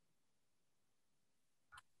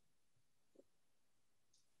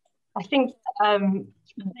 I think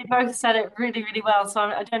they both said it really, really well. So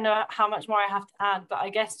I don't know how much more I have to add, but I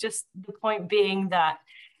guess just the point being that,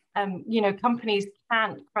 you know, companies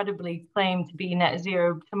can't credibly claim to be net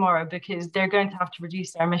zero tomorrow because they're going to have to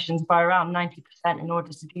reduce their emissions by around 90% in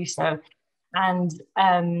order to do so. And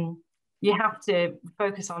you have to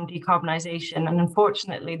focus on decarbonisation. And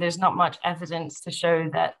unfortunately, there's not much evidence to show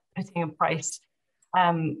that putting a price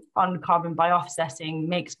on carbon by offsetting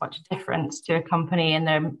makes much difference to a company and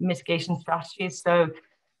their mitigation strategies. So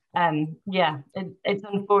yeah, it's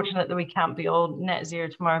unfortunate that we can't be all net zero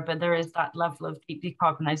tomorrow, but there is that level of deep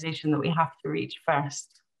decarbonisation that we have to reach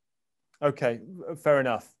first. Okay, fair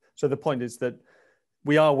enough. So the point is that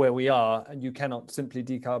we are where we are and you cannot simply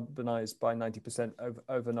decarbonise by 90%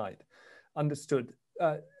 overnight. Understood.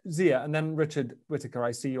 Zia, and then Richard Whittaker,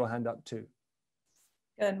 I see your hand up too.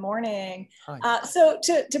 Good morning. Hi. So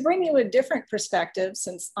to bring you a different perspective,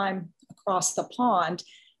 since I'm across the pond,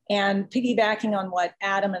 and piggybacking on what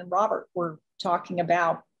Adam and Robert were talking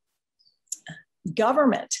about,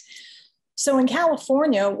 government. So in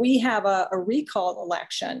California, we have a recall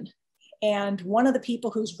election. And one of the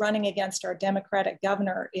people who's running against our Democratic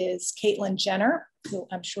governor is Caitlyn Jenner, who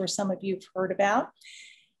I'm sure some of you have heard about.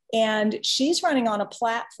 And she's running on a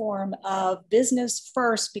platform of business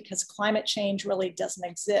first because climate change really doesn't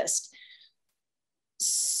exist.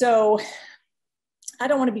 So I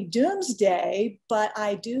don't want to be doomsday, but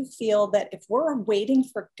I do feel that if we're waiting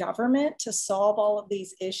for government to solve all of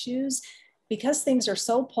these issues, because things are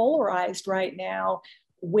so polarized right now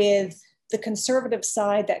with the conservative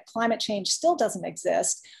side that climate change still doesn't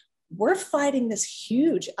exist, we're fighting this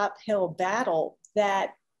huge uphill battle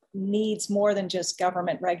that needs more than just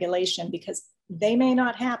government regulation because they may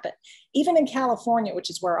not happen. Even in California, which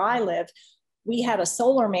is where I live, we had a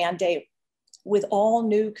solar mandate with all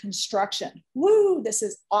new construction. Woo, this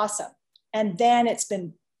is awesome. And then it's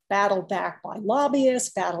been battled back by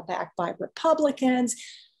lobbyists, battled back by Republicans,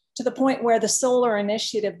 to the point where the solar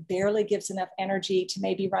initiative barely gives enough energy to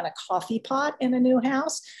maybe run a coffee pot in a new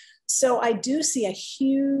house. So I do see a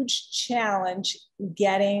huge challenge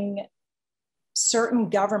getting certain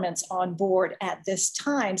governments on board at this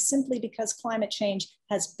time, simply because climate change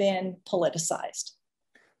has been politicized.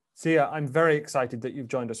 Zia, I'm very excited that you've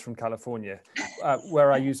joined us from California,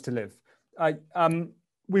 where I used to live.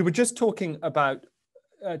 We were just talking about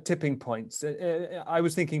tipping points. I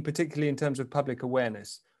was thinking particularly in terms of public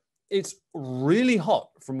awareness. It's really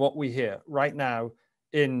hot from what we hear right now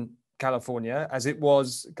in California, as it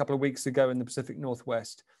was a couple of weeks ago in the Pacific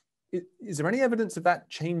Northwest. Is there any evidence of that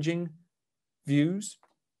changing views?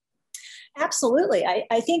 Absolutely.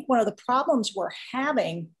 I think one of the problems we're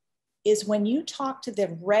having is when you talk to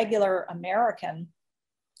the regular American,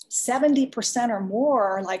 70% or more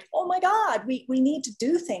are like, oh my God, we need to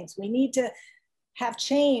do things. We need to have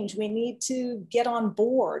change. We need to get on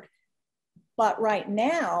board. But right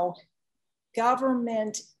now,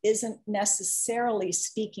 government isn't necessarily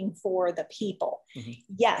speaking for the people. Mm-hmm.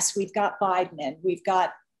 Yes, we've got Biden and we've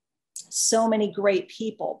got so many great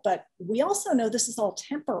people, but we also know this is all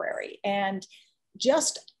temporary. And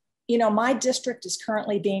just, you know, my district is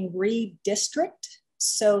currently being redistricted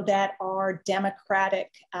so that our Democratic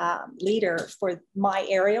leader for my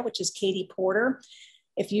area, which is Katie Porter,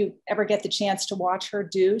 if you ever get the chance to watch her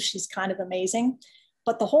do, she's kind of amazing.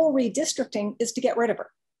 But the whole redistricting is to get rid of her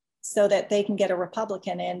so that they can get a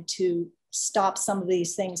Republican in to stop some of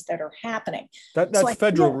these things that are happening. That's so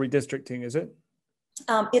federal redistricting, is it?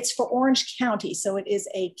 It's for Orange County. So it is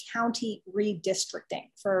a county redistricting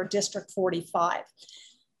for District 45.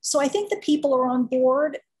 So I think the people are on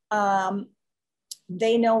board.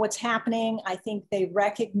 They know what's happening. I think they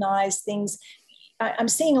recognize things. I'm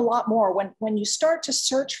seeing a lot more when you start to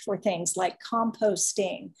search for things like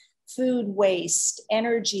composting, food waste,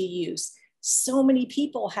 energy use. So many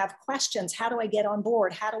people have questions. How do I get on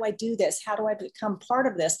board? How do I do this? How do I become part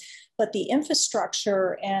of this? But the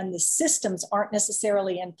infrastructure and the systems aren't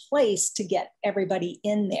necessarily in place to get everybody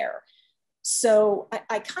in there. So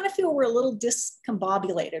I kind of feel we're a little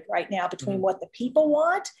discombobulated right now between what the people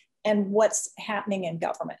want and what's happening in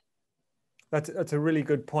government. That's a really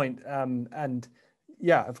good point. And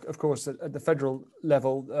yeah, of course, at the federal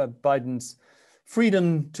level, Biden's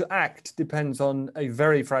freedom to act depends on a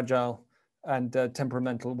very fragile and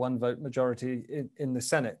temperamental one-vote majority in the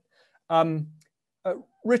Senate.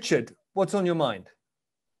 Richard, what's on your mind?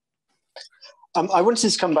 I wanted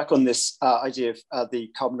to come back on this idea of the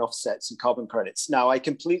carbon offsets and carbon credits. Now, I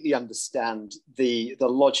completely understand the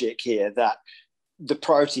logic here that the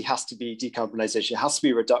priority has to be decarbonisation, it has to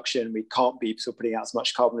be reduction. We can't be sort of putting out as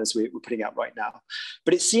much carbon as we're putting out right now.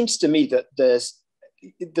 But it seems to me that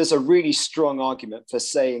there's a really strong argument for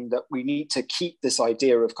saying that we need to keep this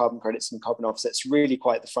idea of carbon credits and carbon offsets really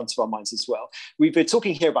quite at the front of our minds as well. We've been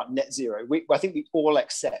talking here about net zero. I think we all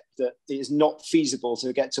accept that it is not feasible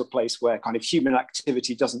to get to a place where kind of human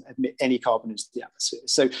activity doesn't emit any carbon into the atmosphere.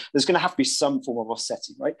 So there's going to have to be some form of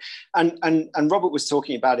offsetting, right? And Robert was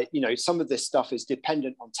talking about it, you know, some of this stuff is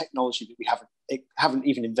dependent on technology that we haven't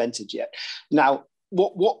even invented yet. Now,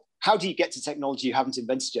 how do you get to technology you haven't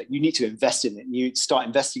invented yet? You need to invest in it. And you start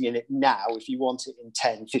investing in it now if you want it in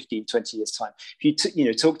 10, 15, 20 years' time. If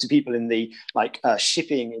you talk to people in the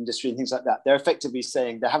shipping industry and things like that, they're effectively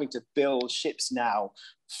saying they're having to build ships now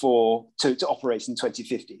to operate in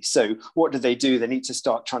 2050. So what do? They need to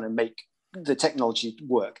start trying to make the technology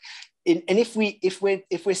work. And if we're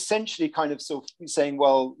essentially kind of sort of saying,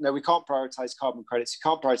 well, no, we can't prioritize carbon credits, we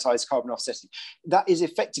can't prioritize carbon offsetting, that is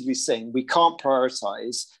effectively saying we can't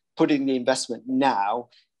prioritize putting the investment now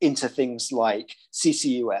into things like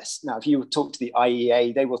CCUS. Now, if you talk to the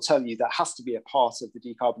IEA, they will tell you that has to be a part of the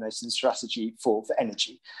decarbonization strategy for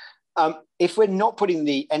energy. If we're not putting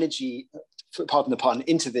the energy, pardon the pun,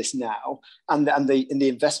 into this now, and the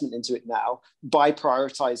investment into it now, by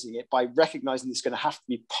prioritizing it, by recognizing it's going to have to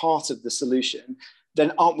be part of the solution,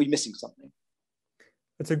 then aren't we missing something?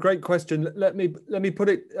 That's a great question. Let me put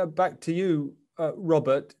it back to you,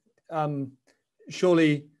 Robert.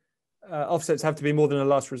 Surely offsets have to be more than a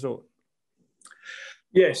last resort.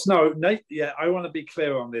 Yes, no, yeah, I want to be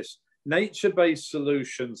clear on this. Nature-based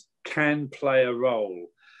solutions can play a role.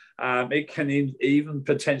 It can even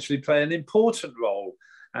potentially play an important role.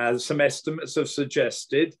 Some estimates have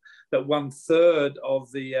suggested that 1/3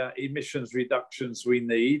 of the emissions reductions we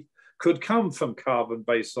need could come from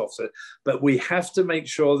carbon-based offset, but we have to make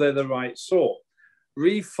sure they're the right sort.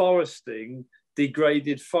 Reforesting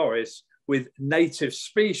degraded forests with native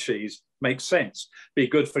species makes sense. Be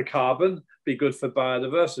good for carbon, be good for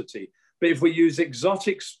biodiversity. But if we use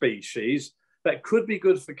exotic species, that could be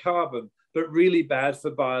good for carbon, but really bad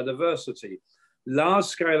for biodiversity.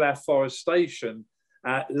 Large-scale afforestation,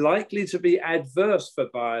 likely to be adverse for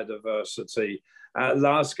biodiversity.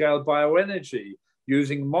 Large-scale bioenergy,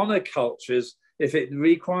 using monocultures, if it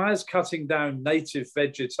requires cutting down native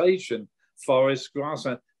vegetation, forest,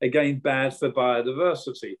 grassland, again, bad for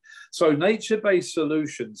biodiversity. So nature-based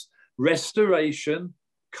solutions, restoration,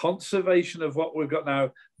 conservation of what we've got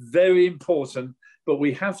now, very important, but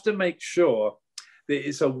we have to make sure that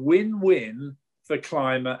it's a win-win for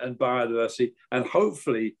climate and biodiversity, and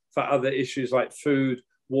hopefully for other issues like food,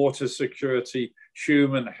 water security,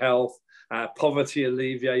 human health, poverty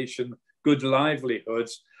alleviation, good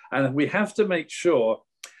livelihoods. And we have to make sure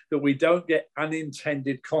that we don't get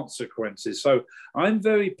unintended consequences. So I'm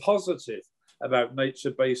very positive about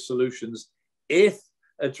nature-based solutions if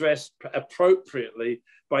addressed appropriately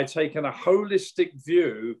by taking a holistic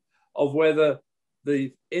view of whether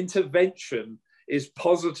the intervention is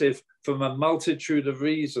positive from a multitude of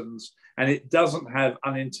reasons and it doesn't have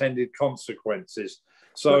unintended consequences.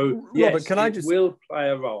 So, but, yes, Robert, it will play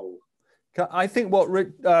a role. I think what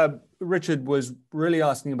Richard was really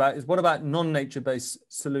asking about is what about non-nature-based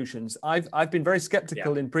solutions? I've been very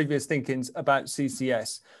skeptical in previous ThinkIns about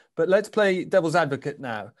CCS, but let's play devil's advocate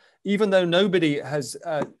now. Even though nobody has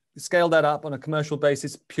scaled that up on a commercial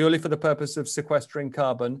basis purely for the purpose of sequestering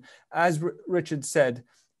carbon, as Richard said,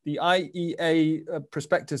 the IEA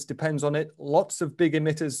prospectus depends on it. Lots of big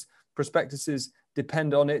emitters prospectuses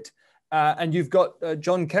depend on it. And you've got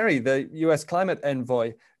John Kerry, the US climate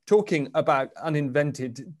envoy, talking about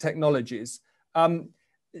uninvented technologies.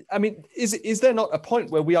 I mean, is there not a point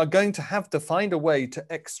where we are going to have to find a way to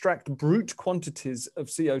extract brute quantities of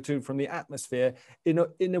CO2 from the atmosphere in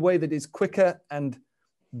a way that is quicker and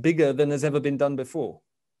bigger than has ever been done before?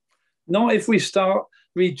 Not if we start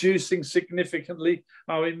reducing significantly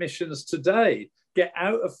our emissions today. Get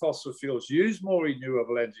out of fossil fuels, use more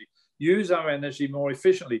renewable energy, use our energy more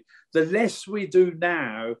efficiently. The less we do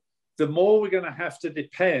now, the more we're going to have to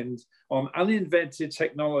depend on uninvented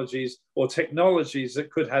technologies or technologies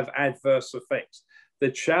that could have adverse effects. The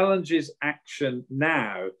challenge is action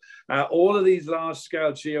now. All of these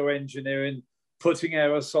large-scale geoengineering, putting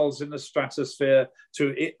aerosols in the stratosphere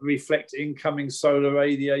to reflect incoming solar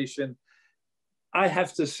radiation. I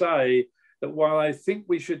have to say that while I think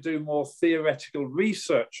we should do more theoretical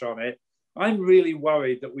research on it, I'm really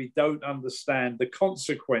worried that we don't understand the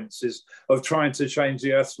consequences of trying to change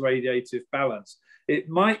the Earth's radiative balance. It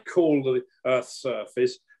might cool the Earth's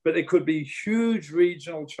surface, but there could be huge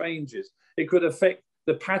regional changes. It could affect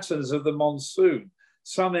the patterns of the monsoon.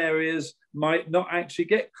 Some areas might not actually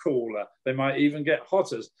get cooler. They might even get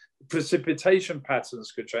hotter. Precipitation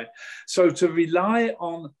patterns could change. So to rely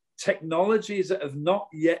on technologies that have not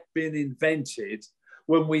yet been invented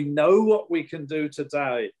when we know what we can do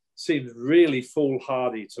today seems really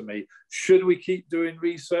foolhardy to me. Should we keep doing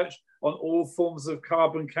research on all forms of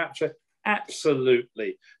carbon capture?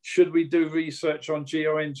 Absolutely. Should we do research on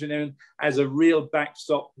geoengineering as a real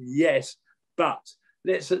backstop? Yes, but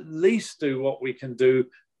let's at least do what we can do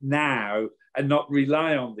now and not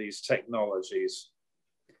rely on these technologies.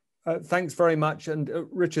 Thanks very much. And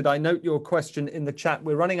Richard, I note your question in the chat.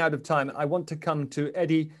 We're running out of time. I want to come to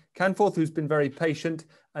Eddie Canforth, who's been very patient,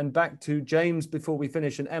 and back to James before we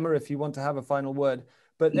finish, and Emma, if you want to have a final word.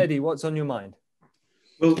 But Eddie, what's on your mind?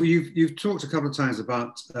 Well, you've talked a couple of times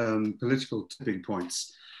about political tipping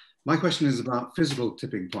points. My question is about physical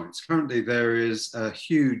tipping points. Currently, there is a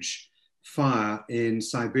huge fire in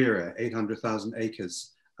Siberia, 800,000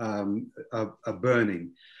 acres are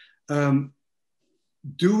burning.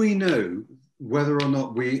 Do we know whether or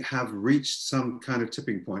not we have reached some kind of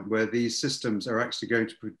tipping point where these systems are actually going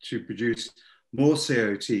to produce more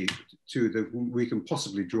CO2 that we can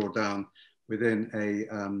possibly draw down within a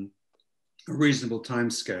reasonable time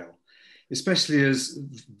scale, especially as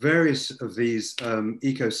various of these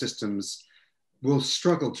ecosystems will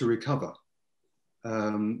struggle to recover?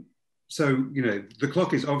 So, you know, the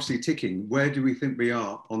clock is obviously ticking. Where do we think we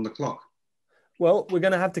are on the clock? Well, we're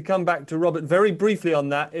going to have to come back to Robert very briefly on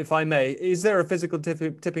that, if I may. Is there a physical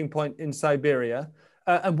tipping point in Siberia?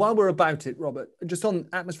 And while we're about it, Robert, just on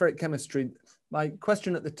atmospheric chemistry, my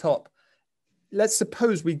question at the top, let's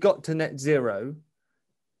suppose we got to net zero.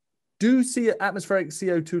 Do atmospheric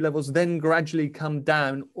CO2 levels then gradually come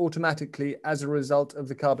down automatically as a result of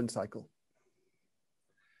the carbon cycle?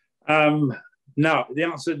 No, the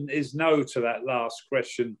answer is no to that last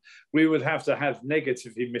question. We would have to have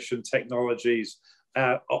negative emission technologies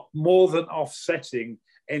more than offsetting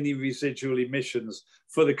any residual emissions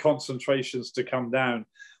for the concentrations to come down.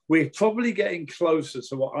 We're probably getting closer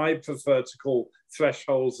to what I prefer to call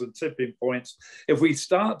thresholds and tipping points. If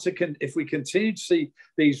we continue to see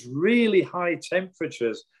these really high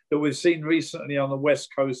temperatures that we've seen recently on the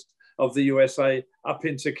west coast of the USA, up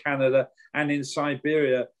into Canada and in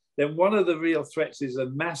Siberia, then one of the real threats is a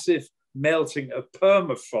massive melting of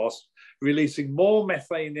permafrost, releasing more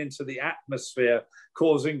methane into the atmosphere,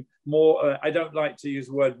 causing more, I don't like to use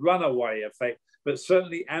the word runaway effect, but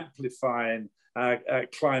certainly amplifying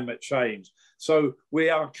climate change. So we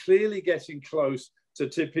are clearly getting close to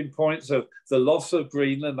tipping points of the loss of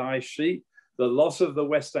Greenland ice sheet, the loss of the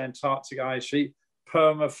West Antarctic ice sheet,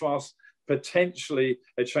 permafrost, potentially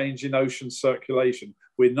a change in ocean circulation.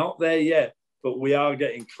 We're not there yet, but we are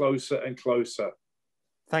getting closer and closer.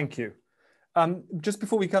 Thank you. Just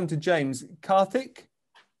before we come to James, Karthik,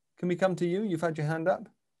 can we come to you? You've had your hand up.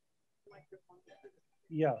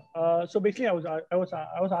 Yeah. So basically, I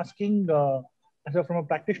was asking, so from a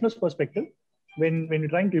practitioner's perspective, when you're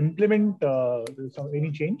trying to implement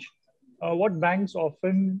any change, what banks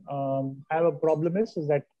often have a problem is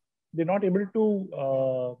that they're not able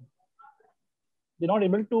to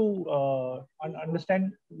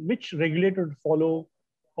understand which regulator to follow,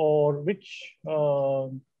 or which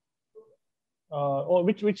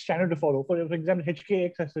standard to follow. For example,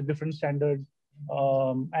 HKX has a different standard,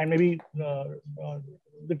 and maybe the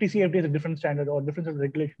TCFD has a different standard or different set of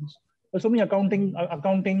regulations. There's so many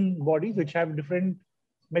accounting bodies which have different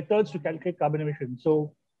methods to calculate carbon emissions.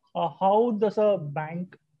 So how does a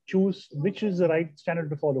bank choose which is the right standard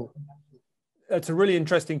to follow? That's a really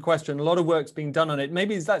interesting question. A lot of work's being done on it.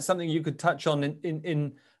 Maybe is that something you could touch on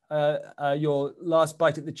in your last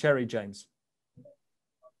bite at the cherry, James?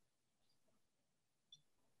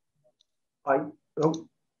 I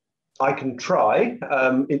can try.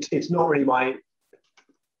 It's not really my.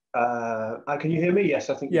 Can you hear me? Yes,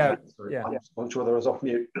 I think. Yeah. You can. Sorry, yeah. I'm not sure whether I was off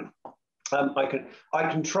mute. I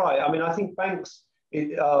can try. I mean, I think banks.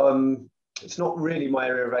 It's not really my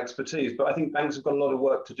area of expertise, but I think banks have got a lot of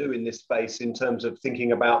work to do in this space in terms of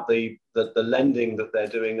thinking about the lending that they're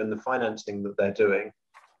doing and the financing that they're doing.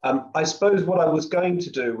 I suppose what I was going to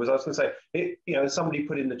do was I was going to say, somebody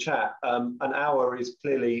put in the chat, an hour is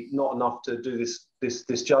clearly not enough to do this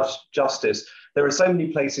justice. There are so many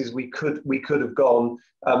places we could have gone.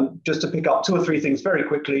 Just to pick up 2 or 3 things very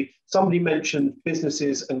quickly. Somebody mentioned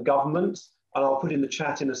businesses and governments, and I'll put in the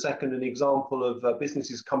chat in a second an example of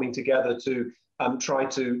businesses coming together to try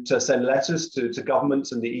to send letters to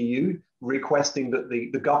governments and the EU, requesting that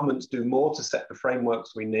the governments do more to set the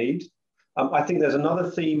frameworks we need. I think there's another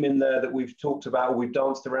theme in there that we've talked about, or we've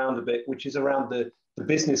danced around a bit, which is around the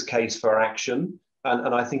business case for action.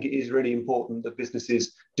 And I think it is really important that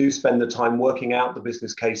businesses do spend the time working out the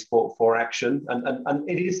business case for action. And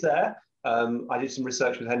it is there. I did some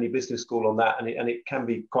research with Henley Business School on that, and it can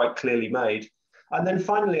be quite clearly made. And then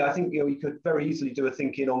finally, I think we could very easily do a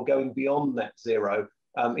thinking on going beyond net zero.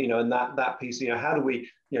 And that piece, how do we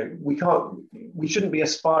shouldn't be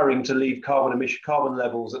aspiring to leave carbon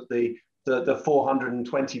levels at the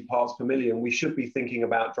 420 parts per million. We should be thinking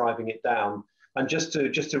about driving it down. And just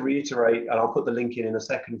to reiterate, and I'll put the link in a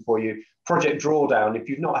second for you, Project Drawdown, if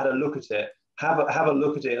you've not had a look at it, have a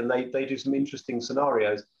look at it, and they do some interesting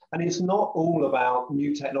scenarios. And it's not all about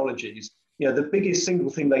new technologies. The biggest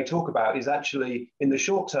single thing they talk about is actually, in the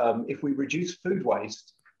short term, if we reduce food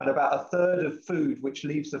waste, and about 1/3 of food which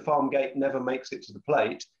leaves the farm gate never makes it to the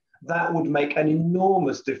plate, that would make an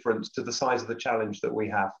enormous difference to the size of the challenge that we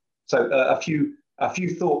have. So a few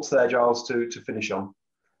thoughts there, Giles, to finish on.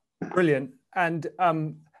 Brilliant. And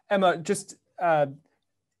Emma, just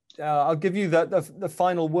I'll give you the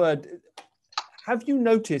final word. Have you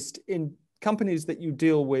noticed in companies that you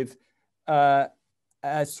deal with a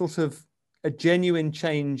sort of a genuine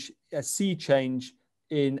change, a sea change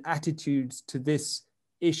in attitudes to this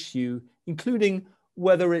issue, including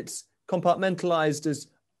whether it's compartmentalized as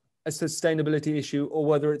a sustainability issue or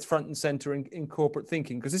whether it's front and center in corporate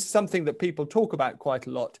thinking? Because this is something that people talk about quite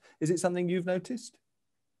a lot. Is it something you've noticed?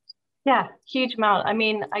 Yeah, huge amount. I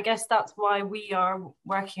mean, I guess that's why we are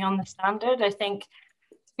working on the standard. I think,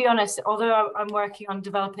 to be honest, although I'm working on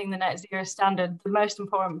developing the net zero standard, the most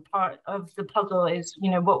important part of the puzzle is,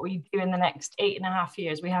 what we do in the next 8.5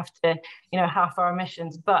 years. We have to, halve our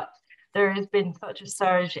emissions. But there has been such a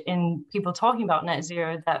surge in people talking about net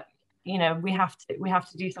zero that, we have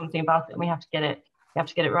to do something about it, and we have to get it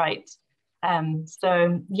right.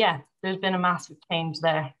 So yeah, there's been a massive change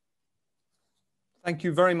there. Thank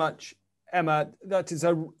you very much, Emma. That is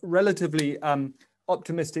a relatively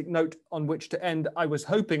optimistic note on which to end. I was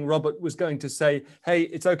hoping Robert was going to say, hey,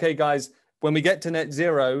 it's okay, guys. When we get to net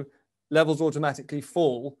zero, levels automatically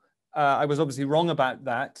fall. I was obviously wrong about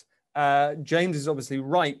that. James is obviously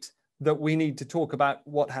right that we need to talk about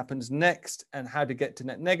what happens next and how to get to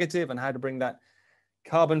net negative and how to bring that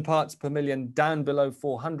carbon parts per million down below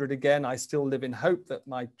 400 again. I still live in hope that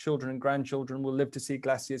my children and grandchildren will live to see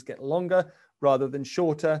glaciers get longer rather than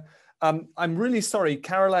shorter. I'm really sorry,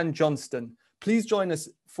 Carol Ann Johnston, please join us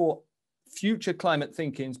for future climate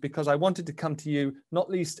thinkings, because I wanted to come to you, not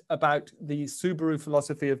least about the Subaru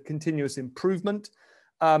philosophy of continuous improvement.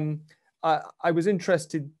 I was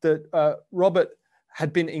interested that Robert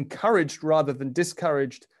had been encouraged rather than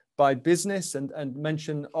discouraged by business and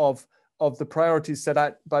mention of the priorities set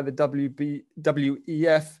out by the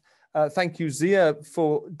WEF. Thank you, Zia,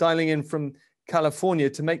 for dialing in from California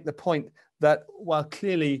to make the point that while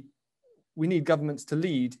clearly we need governments to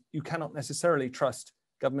lead, you cannot necessarily trust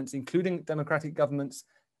governments, including democratic governments,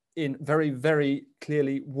 in very, very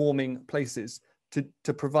clearly warming places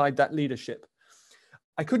to provide that leadership.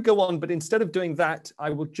 I could go on, but instead of doing that, I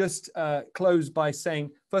will just close by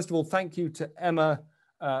saying, first of all, thank you to Emma,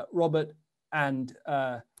 Robert, and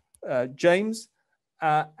James.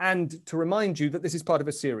 and to remind you that this is part of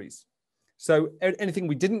a series. So anything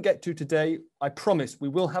we didn't get to today, I promise we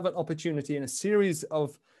will have an opportunity in a series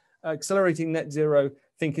of accelerating net zero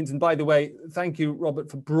ThinkIns. And by the way, thank you, Robert,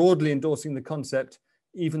 for broadly endorsing the concept,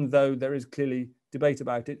 even though there is clearly debate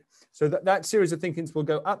about it. So that series of ThinkIns will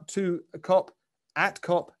go up to COP, at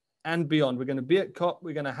COP, and beyond. We're going to be at COP.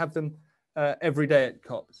 We're going to have them every day at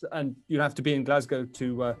COP. And you'll have to be in Glasgow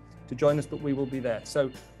to join us, but we will be there. So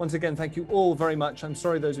once again, thank you all very much. I'm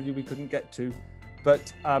sorry those of you we couldn't get to,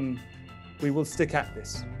 but we will stick at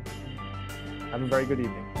this. Have a very good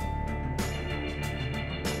evening.